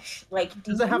fresh? Like,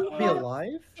 do does it have you to be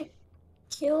alive?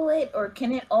 kill it, or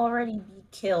can it already be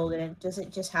killed? And does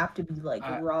it just have to be like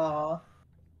raw?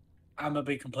 I'm gonna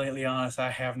be completely honest. I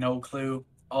have no clue.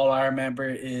 All I remember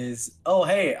is, oh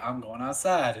hey, I'm going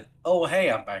outside. Oh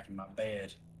hey, I'm back in my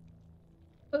bed.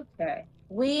 Okay.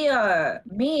 Me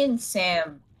and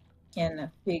Sam can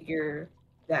figure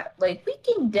that. Like, we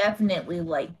can definitely,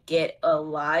 like, get a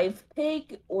live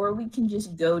pig, or we can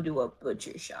just go to a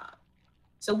butcher shop.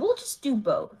 So we'll just do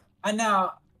both. I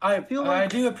know. I feel I like-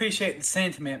 do appreciate the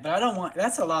sentiment, but I don't want.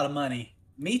 That's a lot of money.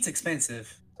 Meat's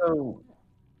expensive. So,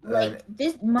 Like,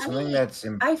 this something money, that's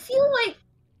I feel like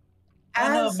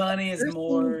I know as money is person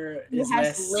more who is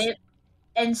has less. lived,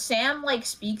 and Sam, like,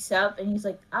 speaks up, and he's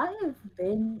like, I have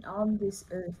been on this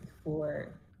earth for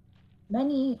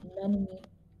many, many,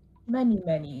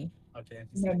 many Okay,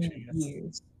 it's actually, many yes.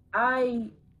 years.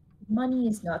 Money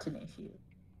is not an issue.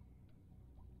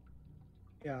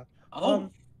 Yeah. Oh.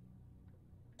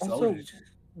 Also, Soldiers.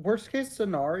 worst case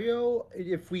scenario,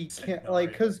 if we can't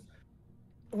like, because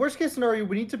worst case scenario,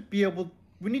 we need to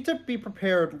be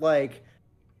prepared like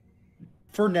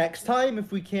for next time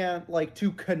if we can't like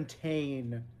to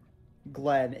contain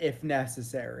Glenn if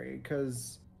necessary,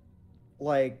 because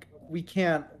like we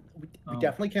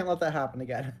definitely can't let that happen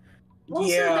again. Also,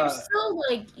 there's still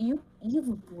like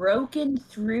you've broken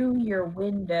through your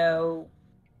window,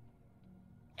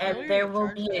 and Failure there to will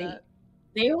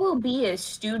charge be a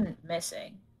student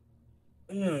missing.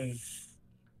 Because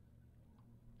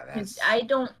I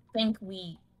don't think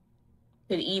we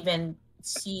could even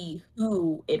see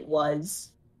who it was.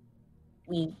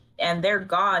 And they're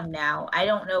gone now. I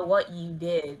don't know what you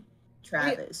did,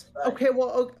 Travis. Okay,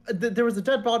 well, there was a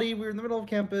dead body. We were in the middle of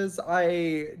campus.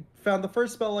 I found the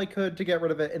first spell I could to get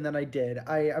rid of it, and then I did.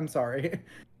 I'm sorry.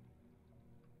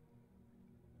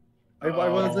 I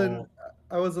wasn't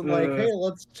like, hey,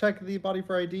 let's check the body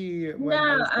for ID.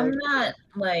 I'm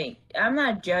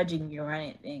not judging you or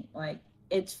anything. Like,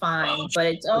 it's fine, but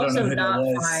it's also not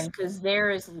fine because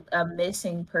there is a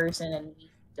missing person and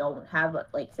we don't have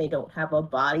they don't have a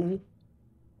body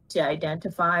to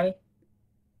identify.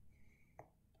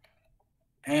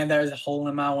 And there's a hole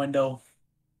in my window,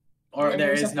 or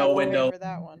there is no window for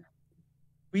that one.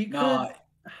 We could.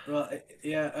 Well,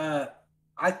 yeah.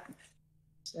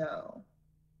 So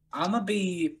I'm gonna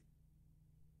be.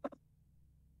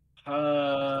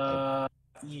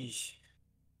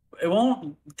 It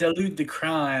won't dilute the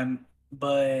crime,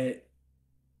 but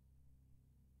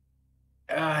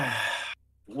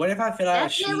what if I feel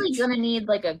like definitely gonna need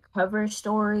like a cover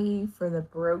story for the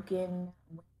broken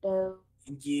window.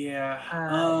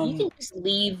 Yeah. You can just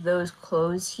leave those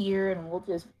clothes here, and we'll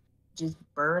just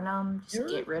burn them, just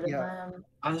get rid of them.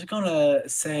 I was gonna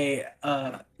say,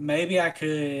 maybe I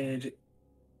could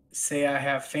say I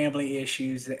have family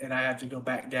issues and I have to go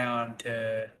back down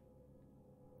to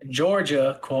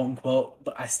Georgia, quote unquote,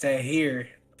 but I stay here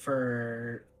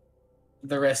for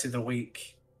the rest of the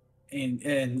week. And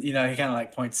he kind of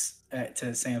like points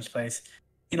to Sam's place.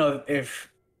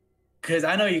 Because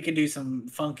I know you can do some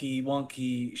funky,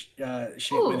 wonky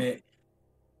shit with it.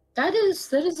 That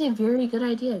is a very good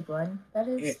idea, Glenn. That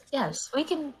is we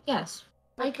can. Yes,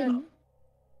 I can.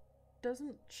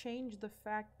 Doesn't change the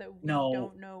fact that we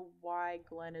don't know why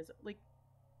Glenn is like.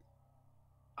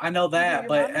 I know that,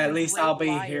 but at least I'll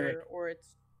be here. Or it's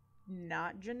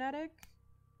not genetic.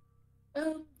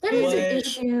 That is an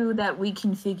issue that we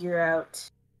can figure out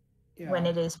when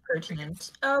it is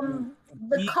pertinent.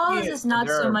 The cause is not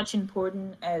so much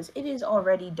important as it is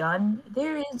already done.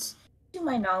 There is, to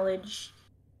my knowledge,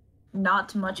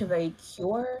 not much of a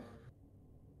cure.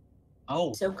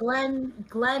 Oh. So Glenn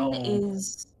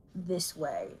is this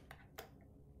way.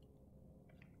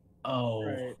 Oh.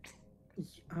 Right.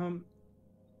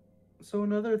 So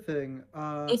another thing.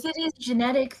 If it is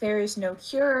genetic, there is no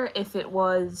cure. If it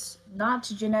was not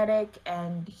genetic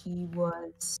and he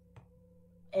was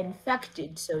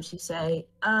infected, so to say,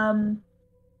 I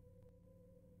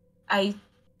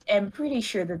am pretty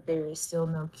sure that there is still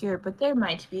no cure, but there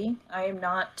might be. I am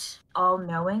not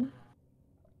all-knowing.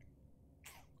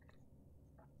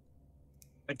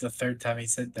 Like the third time he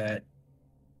said that.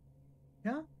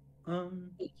 Yeah.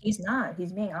 He's not.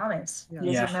 He's being honest. Yeah.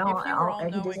 He doesn't know. If he were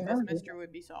all-knowing, this mystery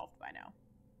would be solved by now.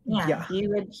 Yeah,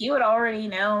 he would already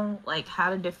know like how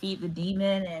to defeat the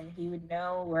demon, and he would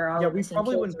know where all. Yeah, we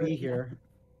probably wouldn't be here.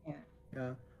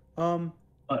 Yeah.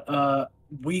 But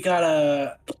we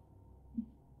gotta.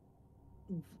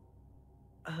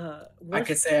 I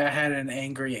could say I had an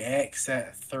angry ex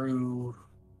that threw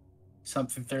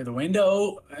something through the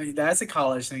window. I mean, that's a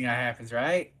college thing that happens,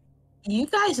 right? You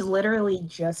guys literally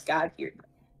just got here.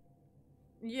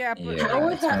 Yeah, but how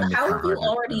have you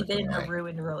already been in a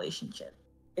ruined relationship?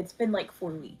 It's been like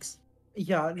 4 weeks.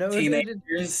 Yeah, no,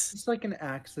 it's like an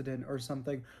accident or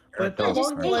something. But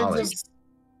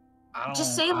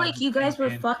just say like you guys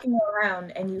were fucking around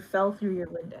and you fell through your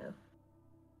window.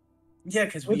 Yeah,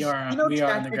 because we are on the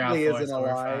ground floor. Isn't a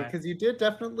lie, because you did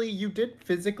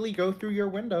physically go through your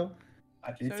window.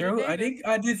 I did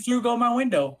go my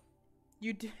window.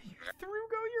 You threw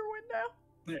your window?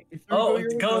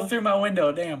 Go through my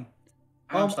window, damn.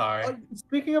 I'm sorry.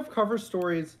 Speaking of cover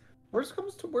stories, worst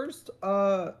comes to worst,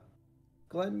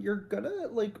 Glenn, you're gonna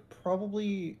like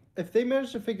probably, if they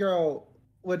manage to figure out,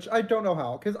 which I don't know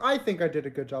how, because I think I did a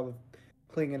good job of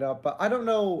cleaning it up, but I don't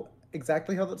know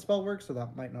exactly how that spell works, so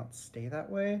that might not stay that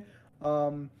way.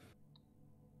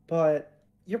 But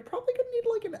you're probably gonna need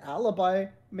like an alibi,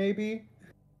 maybe.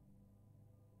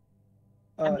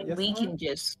 I mean, we can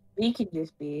just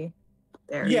be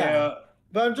there. Yeah,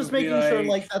 but I'm just making sure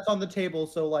like that's on the table.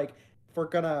 So like, we're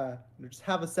gonna just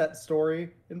have a set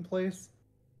story in place.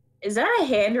 Is that a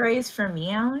hand raise for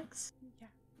me, Alex? Yeah.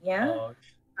 Yeah. Oh,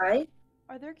 Right.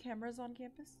 Are there cameras on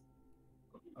campus?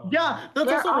 oh. Yeah, that's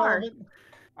There also are. relevant.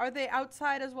 Are they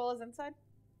outside as well as inside?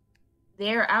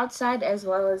 They're outside as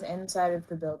well as inside of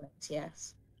the buildings.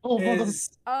 Yes. Oh, hold on.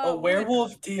 Is a Would-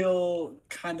 werewolf deal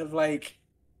kind of like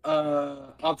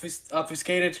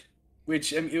obfuscated?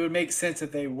 Which it would make sense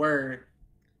if they were,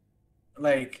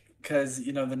 like, because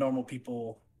the normal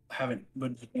people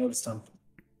wouldn't notice them.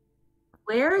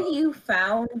 Where you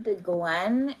found the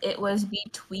Glen, it was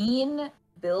between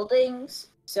buildings,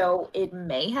 so it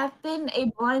may have been a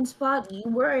blind spot. You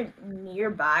weren't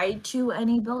nearby to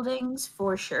any buildings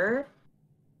for sure.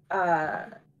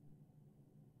 Could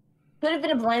have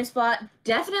been a blind spot.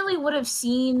 Definitely would have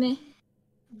seen.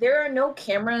 There are no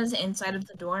cameras inside of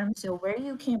the dorm, so where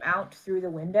you came out through the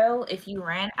window, if you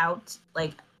ran out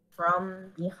like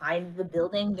from behind the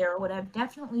building, there would have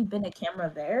definitely been a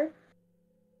camera there.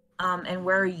 And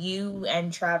where you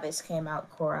and Travis came out,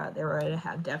 Cora, there would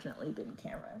have definitely been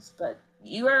cameras. But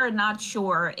you are not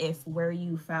sure if where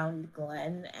you found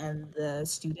Glenn and the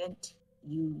student,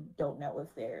 you don't know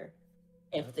if the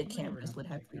That's something we're cameras gonna would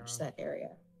have take care reached of. that area.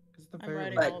 Because at the I'm very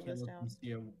writing least, all of we can't this let them down.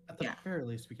 see at the Yeah. very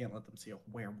least, we can't let them see a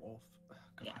werewolf. Ugh,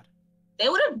 God. Yeah. They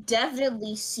would have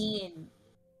definitely seen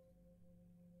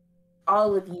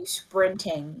all of you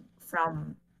sprinting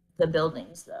from the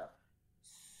buildings, though.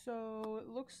 So it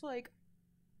looks like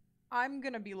I'm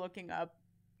gonna be looking up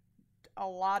a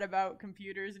lot about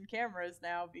computers and cameras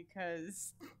now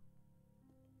because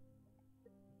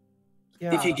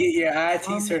Yeah. If you get your IT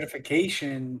Um,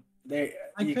 certification,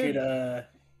 you could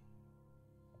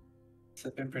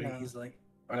slip in pretty Yeah. easily,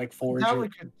 or like forge that it.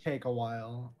 would could take a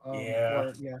while.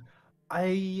 Yeah.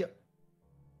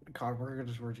 God, we're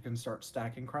just gonna start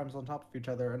stacking crimes on top of each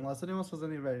other. Unless anyone else has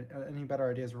any better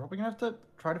ideas, we're probably gonna have to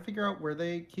try to figure out where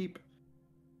they keep.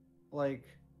 Like,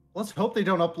 let's hope they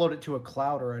don't upload it to a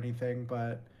cloud or anything.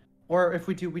 But, or if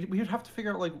we do, we would have to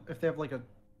figure out like if they have like a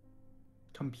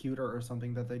computer or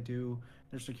something that they do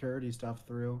their security stuff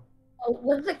through.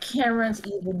 Would the cameras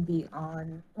even be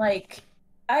on? Like,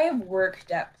 I have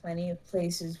worked at plenty of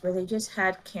places where they just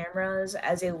had cameras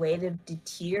as a way to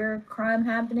deter crime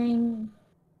happening,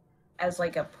 as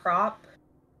like a prop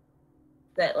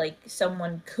that like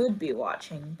someone could be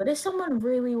watching. But is someone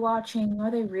really watching?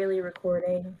 Are they really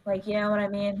recording? Like, you know what I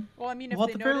mean? well, I mean, if Well,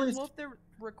 they at the very notice, least- if they're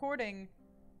recording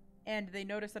and they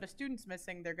notice that a student's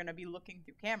missing, they're gonna be looking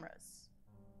through cameras.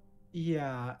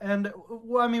 Yeah, and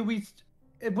well, I mean,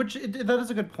 that is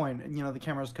a good point. You know, the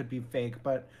cameras could be fake,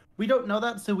 but we don't know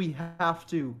that, so we have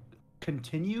to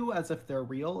continue as if they're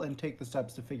real and take the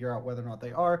steps to figure out whether or not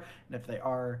they are, and if they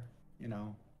are,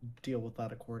 deal with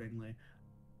that accordingly.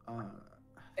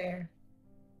 Fair.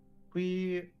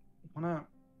 We wanna,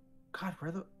 God,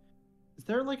 is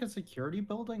there like a security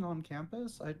building on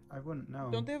campus? I wouldn't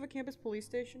know. Don't they have a campus police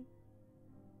station?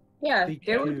 Yeah, They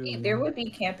there do. would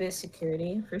be campus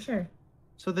security for sure.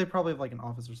 So they probably have like an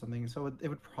office or something. So it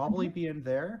would probably be in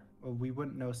there. We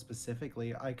wouldn't know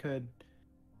specifically. I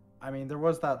mean, there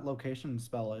was that location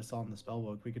spell I saw in the spell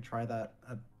book. We could try that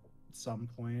at some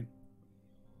point.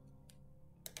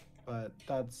 But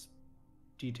that's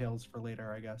details for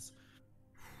later, I guess.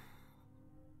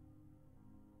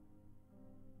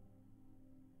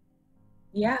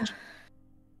 Yeah.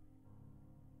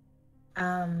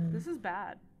 This is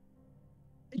bad.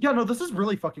 Yeah, no, this is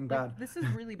really fucking Like, bad. this is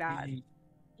really bad.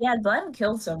 Yeah, Glenn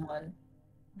killed someone.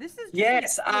 This is just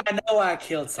Yes, I know I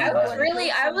killed I somebody.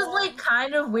 was like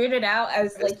kind of weirded out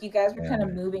as like you guys were kind of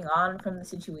Yeah. moving on from the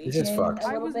situation fucked. a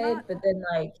I little was bit, not- but then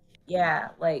like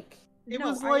It No,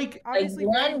 was I'm like- obviously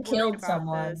Glenn very worried killed about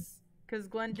someone. this because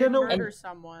Glenn Yeah, did no, murder and-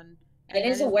 someone. and that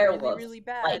is a really, werewolf, really like-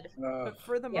 bad. But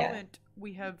for the Yeah. moment,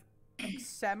 we have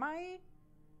semi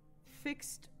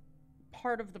fixed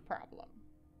part of the problem.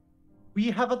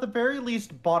 We have at the very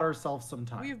least bought ourselves some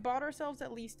time. We've bought ourselves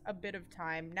at least a bit of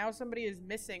time. Now somebody is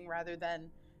missing rather than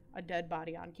a dead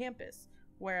body on campus.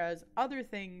 Whereas other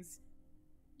things,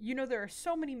 there are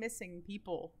so many missing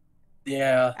people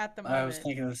Yeah, at the moment. I was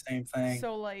thinking the same thing.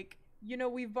 So, like,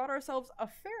 we've bought ourselves a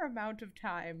fair amount of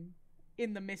time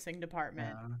in the missing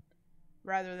department Yeah.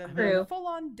 rather than True. the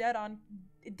full-on dead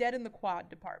in the quad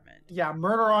department. Yeah,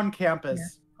 murder on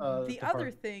campus. The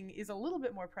other thing is a little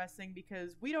bit more pressing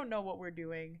because we don't know what we're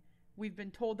doing. We've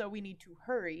been told that we need to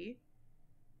hurry,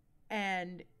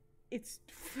 and it's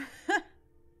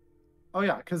Oh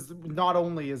yeah, because not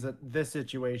only is it this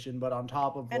situation, but on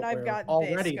top of what And I've we're got this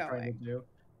already trying to going.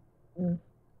 do.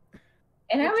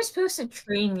 and I was supposed to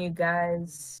train you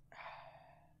guys.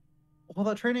 Well,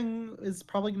 that training is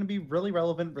probably going to be really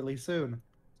relevant really soon.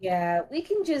 Yeah, we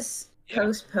can just Yeah.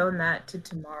 postpone that to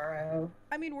tomorrow.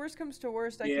 I mean, worst comes to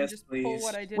worst, I can Yes, just pull please.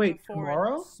 what I did Wait, before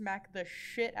tomorrow? and smack the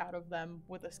shit out of them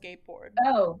with a skateboard.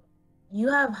 Oh, you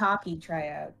have hockey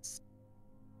tryouts.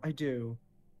 I do.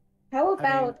 How I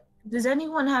about, mean- does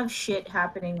anyone have shit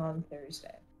happening on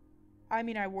Thursday? I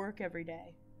mean, I work every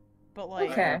day, but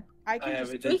like, Okay. I can I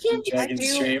have just a We can Dungeons and Dragons do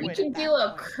stream. we quit can at do that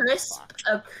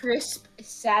a point. crisp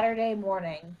Saturday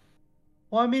morning.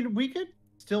 Well, I mean, we could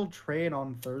still train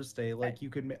on Thursday. Like, you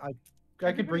could. I could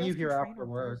Everybody bring you else can here train after on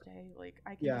work. Thursday. Like,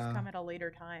 I can just Yeah. come at a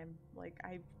later time. Like,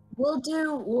 We'll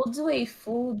do a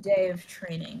full day of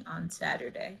training on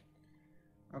Saturday.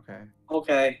 Okay.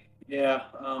 Okay. Yeah.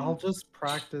 I'll just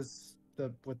practice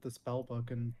with the spell book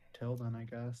until then, I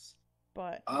guess.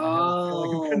 but I have a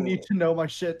feeling I'm gonna need Oh. to know my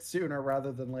shit sooner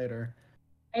rather than later.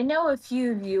 I know a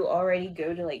few of you already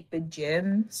go to like the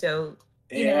gym, so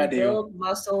you Yeah, know, I do. build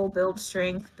muscle, build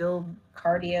strength, build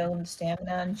cardio and stamina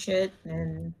and shit,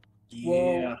 and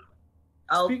Yeah.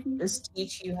 I'll Speaking- just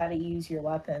teach you how to use your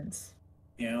weapons.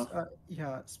 Yeah.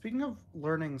 Yeah. Speaking of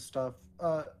learning stuff,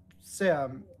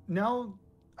 Sam. Now,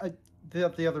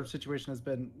 the other situation has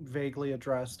been vaguely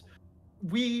addressed.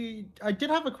 I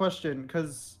did have a question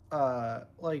because,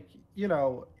 like, you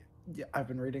know, yeah, I've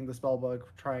been reading the spell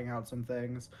book, trying out some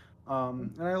things,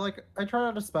 and I tried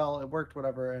out a spell, it worked,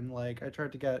 whatever, and like I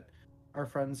tried to get our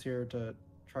friends here to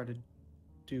try to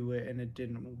do it, and it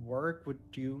didn't work. Would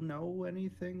you know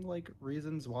anything, like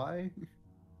reasons why?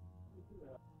 Like,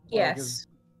 Yes.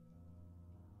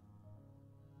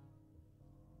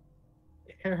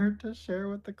 care to share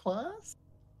with the class?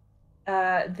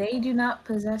 They do not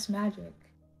possess magic.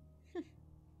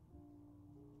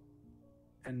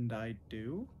 And I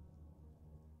do.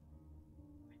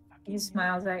 He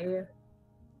smiles at you.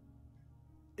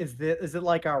 Is it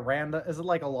like a random? Is it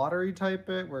like a lottery type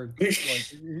bit where like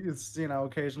it's, you know,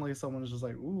 occasionally someone's just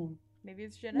like, ooh. maybe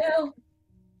it's genetic. No,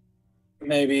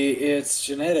 Maybe it's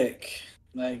genetic.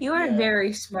 Like you are yeah.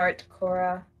 very smart,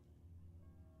 Cora.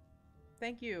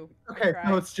 Thank you. I Okay, tried.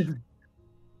 no, it's genetic.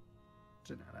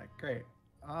 Great.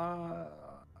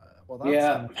 Well, that's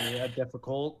Yeah. gonna be a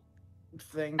difficult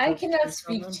thing. I to cannot take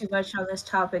speak on. too much on this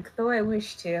topic, though I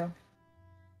wish to.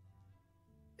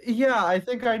 Yeah, I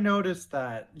think I noticed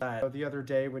that the other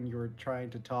day when you were trying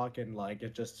to talk and like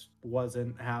it just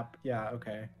wasn't Yeah,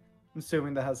 okay. I'm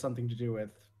assuming that has something to do with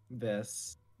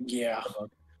this. Yeah.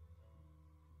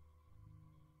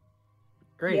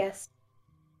 Great. Yes.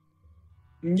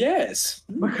 Yes.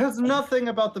 Because nothing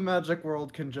about the magic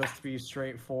world can just be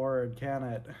straightforward, can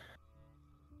it?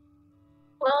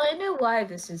 Well, I know why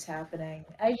this is happening.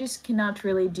 I just cannot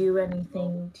really do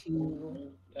anything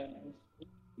to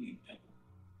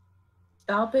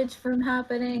stop it from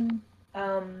happening.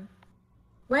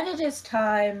 When it is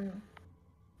time,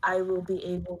 I will be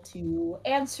able to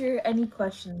answer any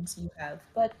questions you have,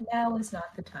 but now is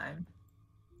not the time.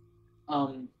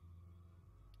 Out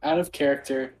of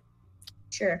character,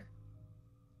 Sure.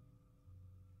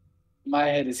 my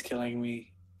head is killing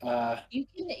me.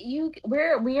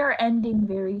 We are ending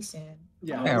very soon.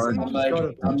 Yeah, Yeah, we're let's I'm just like,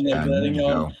 go to I'm bed. letting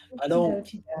y'all. Go. I don't. Go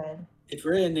to bed. If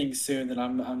we're ending soon, then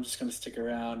I'm just gonna stick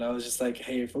around. I was just like,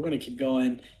 hey, if we're gonna keep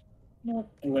going, Nope.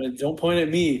 don't point at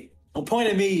me. Don't point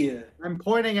at me. I'm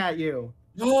pointing at you.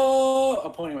 No,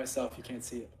 I'm pointing at myself. You can't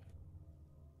see it.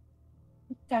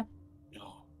 Okay.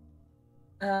 No.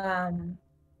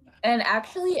 And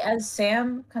actually, as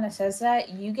Sam kind of says that,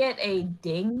 you get a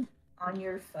ding on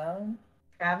your phone,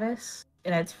 Travis,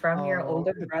 and it's from your Oh,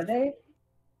 older it's- brother.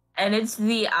 And it's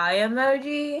the eye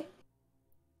emoji.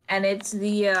 And it's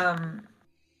the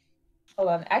hold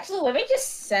on. Actually, let me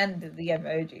just send the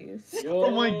emojis.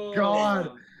 Oh my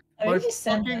God. Let My me just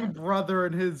send fucking them. brother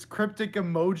and his cryptic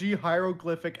emoji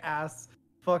hieroglyphic ass.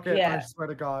 Fuck it, I Yeah. swear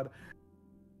to God.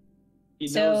 He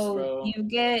knows, So bro. you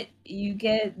get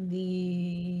the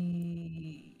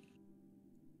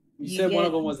You said one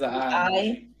of them was the eye.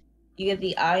 emoji. you get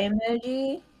the eye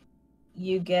emoji.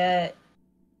 You get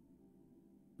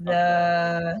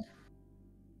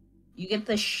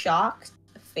the shocked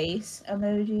face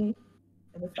emoji.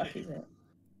 What the fuck is it?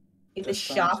 You get the Just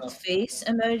thumbs shocked up. face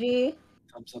emoji,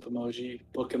 Thumbs up emoji.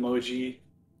 Book emoji.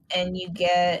 and you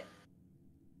get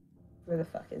where the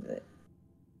fuck is it?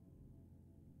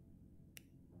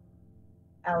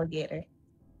 Alligator.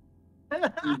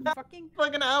 Fucking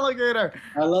Fucking alligator.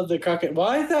 I love the crocodile.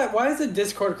 Why is the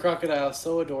Discord crocodile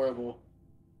so adorable?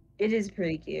 It is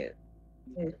pretty cute.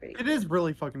 It is pretty It cute. is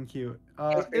really fucking cute.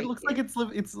 It's It pretty looks like it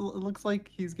looks like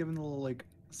he's giving a little like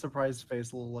surprised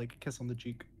face, a little like kiss on the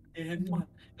cheek. And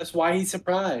that's why he's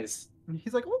surprised. And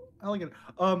he's like, "Oh, alligator."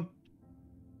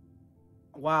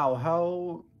 Wow,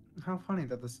 how funny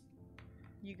that this.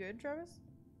 You good, Travis?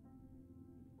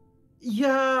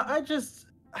 Yeah, I just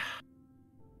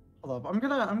hold up. I'm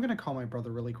gonna call my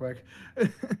brother really quick.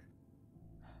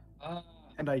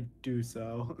 And I do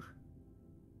so.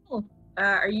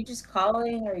 Are you just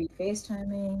calling? Are you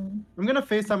FaceTiming? I'm gonna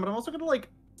FaceTime, but I'm also gonna like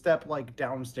step like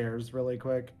downstairs really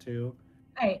quick too.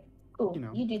 Alright, cool. You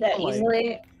know, You do that polite.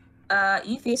 easily.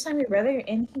 You FaceTime your brother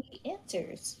and he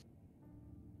answers.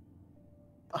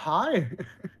 Hi.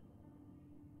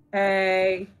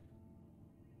 Hey.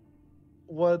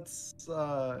 What's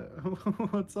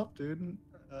what's up, dude?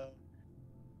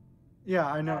 Yeah,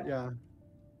 I know. Yeah.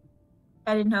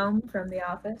 Heading home from the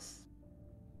office.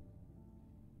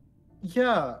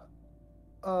 Yeah.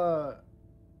 Uh,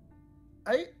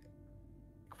 I.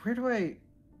 Where do I?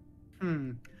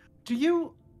 Do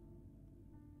you?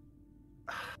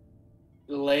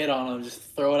 Lay it on him.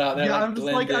 Just throw it out there Yeah, like I'm just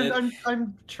like blended.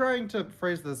 I'm trying to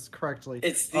phrase this correctly.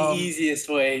 It's the easiest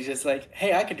way. Just like,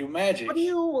 hey, I could do magic. What do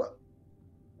you?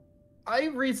 I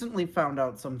recently found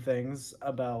out some things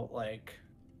about like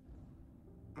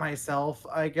myself,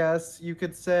 I guess you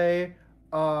could say.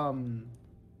 And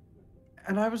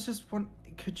I was just wondering,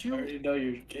 could I you? already know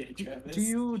you're gay, Travis. Do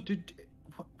you?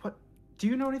 What? Do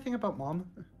you know anything about Mom?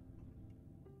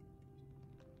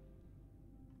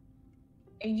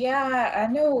 Yeah,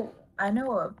 I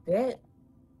know a bit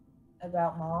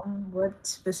about Mom. What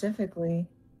specifically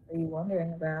are you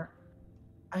wondering about?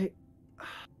 I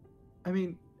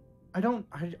mean, I don't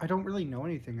really know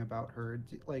anything about her.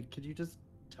 Like, could you just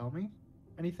tell me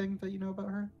anything that you know about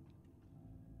her?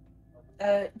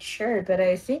 Sure, but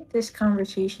I think this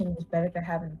conversation is better to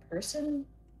have in person.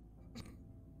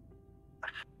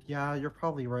 Yeah, you're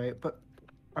probably right, but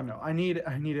I don't know. I need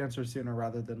answers sooner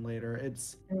rather than later.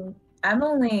 It's I'm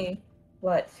only,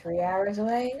 what, 3 hours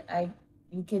away? I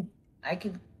could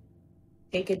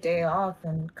take a day off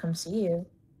and come see you.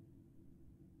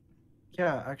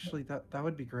 yeah, actually that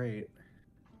would be great.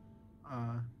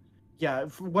 Yeah,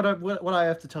 what I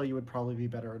have to tell you would probably be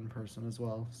better in person as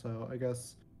well. So I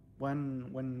guess when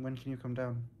can you come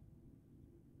down?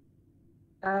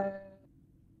 Uh,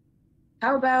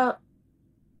 how about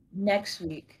next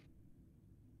week?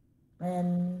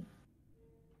 And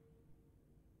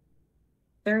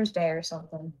Thursday or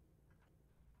something.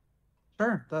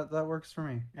 Sure, that works for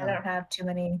me. I Yeah. don't have too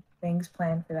many things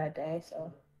planned for that day,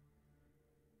 so.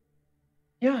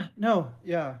 Yeah, no,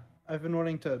 yeah. I've been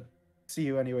wanting to see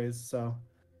you anyways, so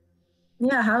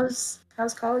Yeah, how's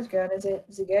college going? Is it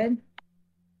good?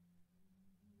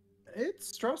 it's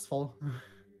stressful.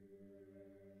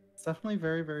 It's definitely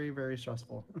very, very, very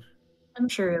stressful. I'm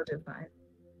sure you'll do fine.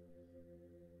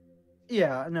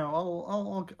 Yeah, no,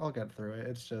 I'll get through it.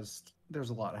 It's just there's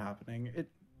a lot happening.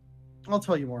 I'll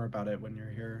tell you more about it when you're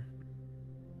here.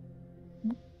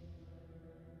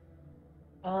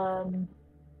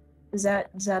 Is that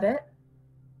it?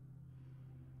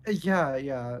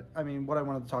 Yeah. I mean, what I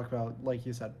wanted to talk about, like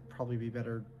you said, probably be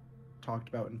better talked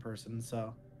about in person.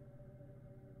 So,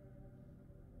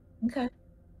 Okay.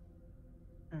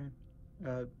 all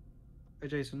right. Hey,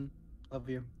 Jason, love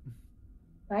you.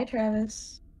 Bye,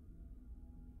 Travis.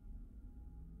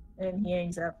 And he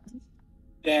hangs up.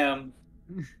 Damn.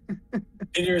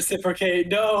 Can you reciprocate?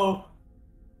 No.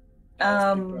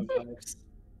 Um,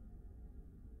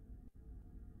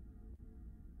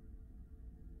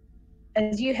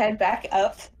 As you head back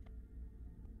up,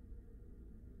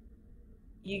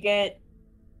 you get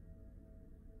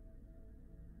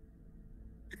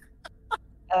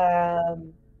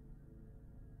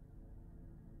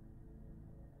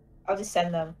I'll just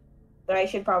send them, but I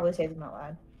should probably say them out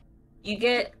loud. You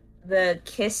get the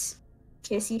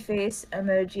kissy face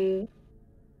emoji.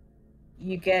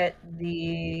 You get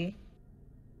the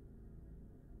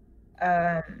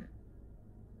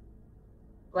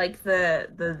like the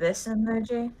this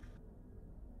emoji.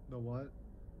 The what?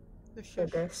 The The shush.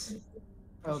 this.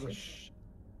 Oh, The the shush.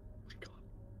 oh my God.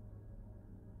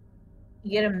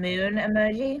 You get a moon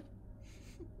emoji.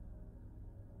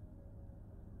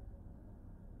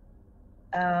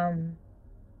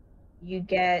 You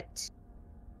get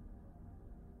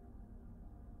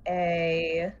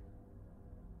a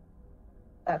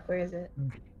fuck, where is it?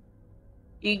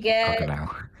 You get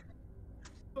Crocodile.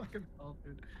 Fucking hell,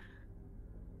 dude.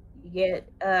 you get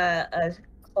a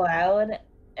cloud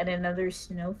and another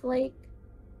snowflake.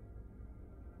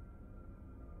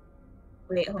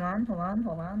 Wait, hold on.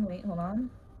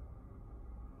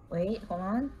 Wait, hold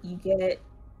on. You get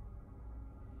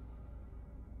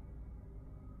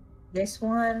this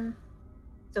one.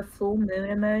 It's a full moon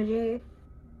emoji.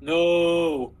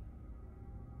 No.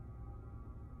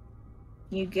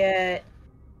 You get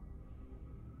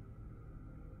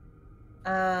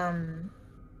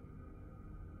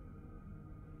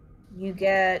You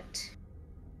get.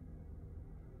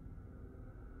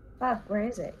 Fuck, where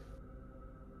is it?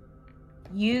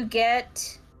 You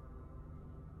get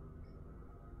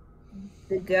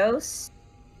the ghost.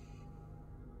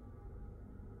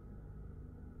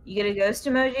 You get a ghost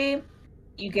emoji.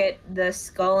 You get the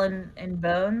skull and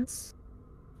bones.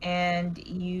 And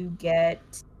you get.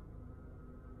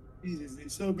 Jesus,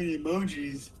 there's so many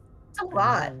emojis. It's a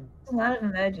lot. It's a lot of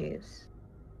emojis.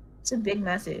 It's a big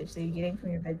message that you're getting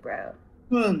from your big bro.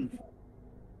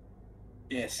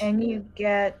 Yes. And you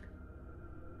get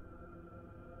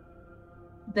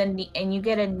and you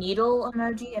get a needle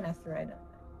emoji and a thread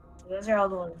emoji. So those are all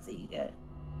the ones that you get.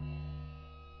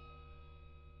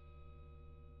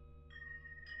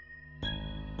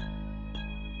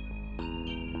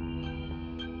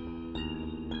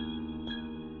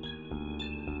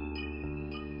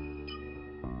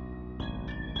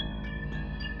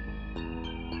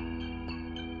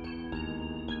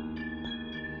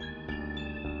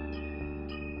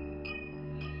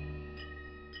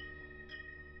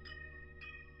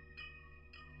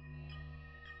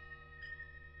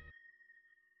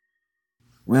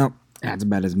 Well, that's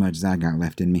about as much as I got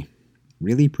left in me.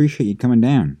 Really appreciate you coming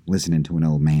down, listening to an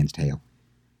old man's tale.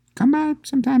 Come by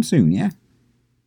sometime soon, yeah?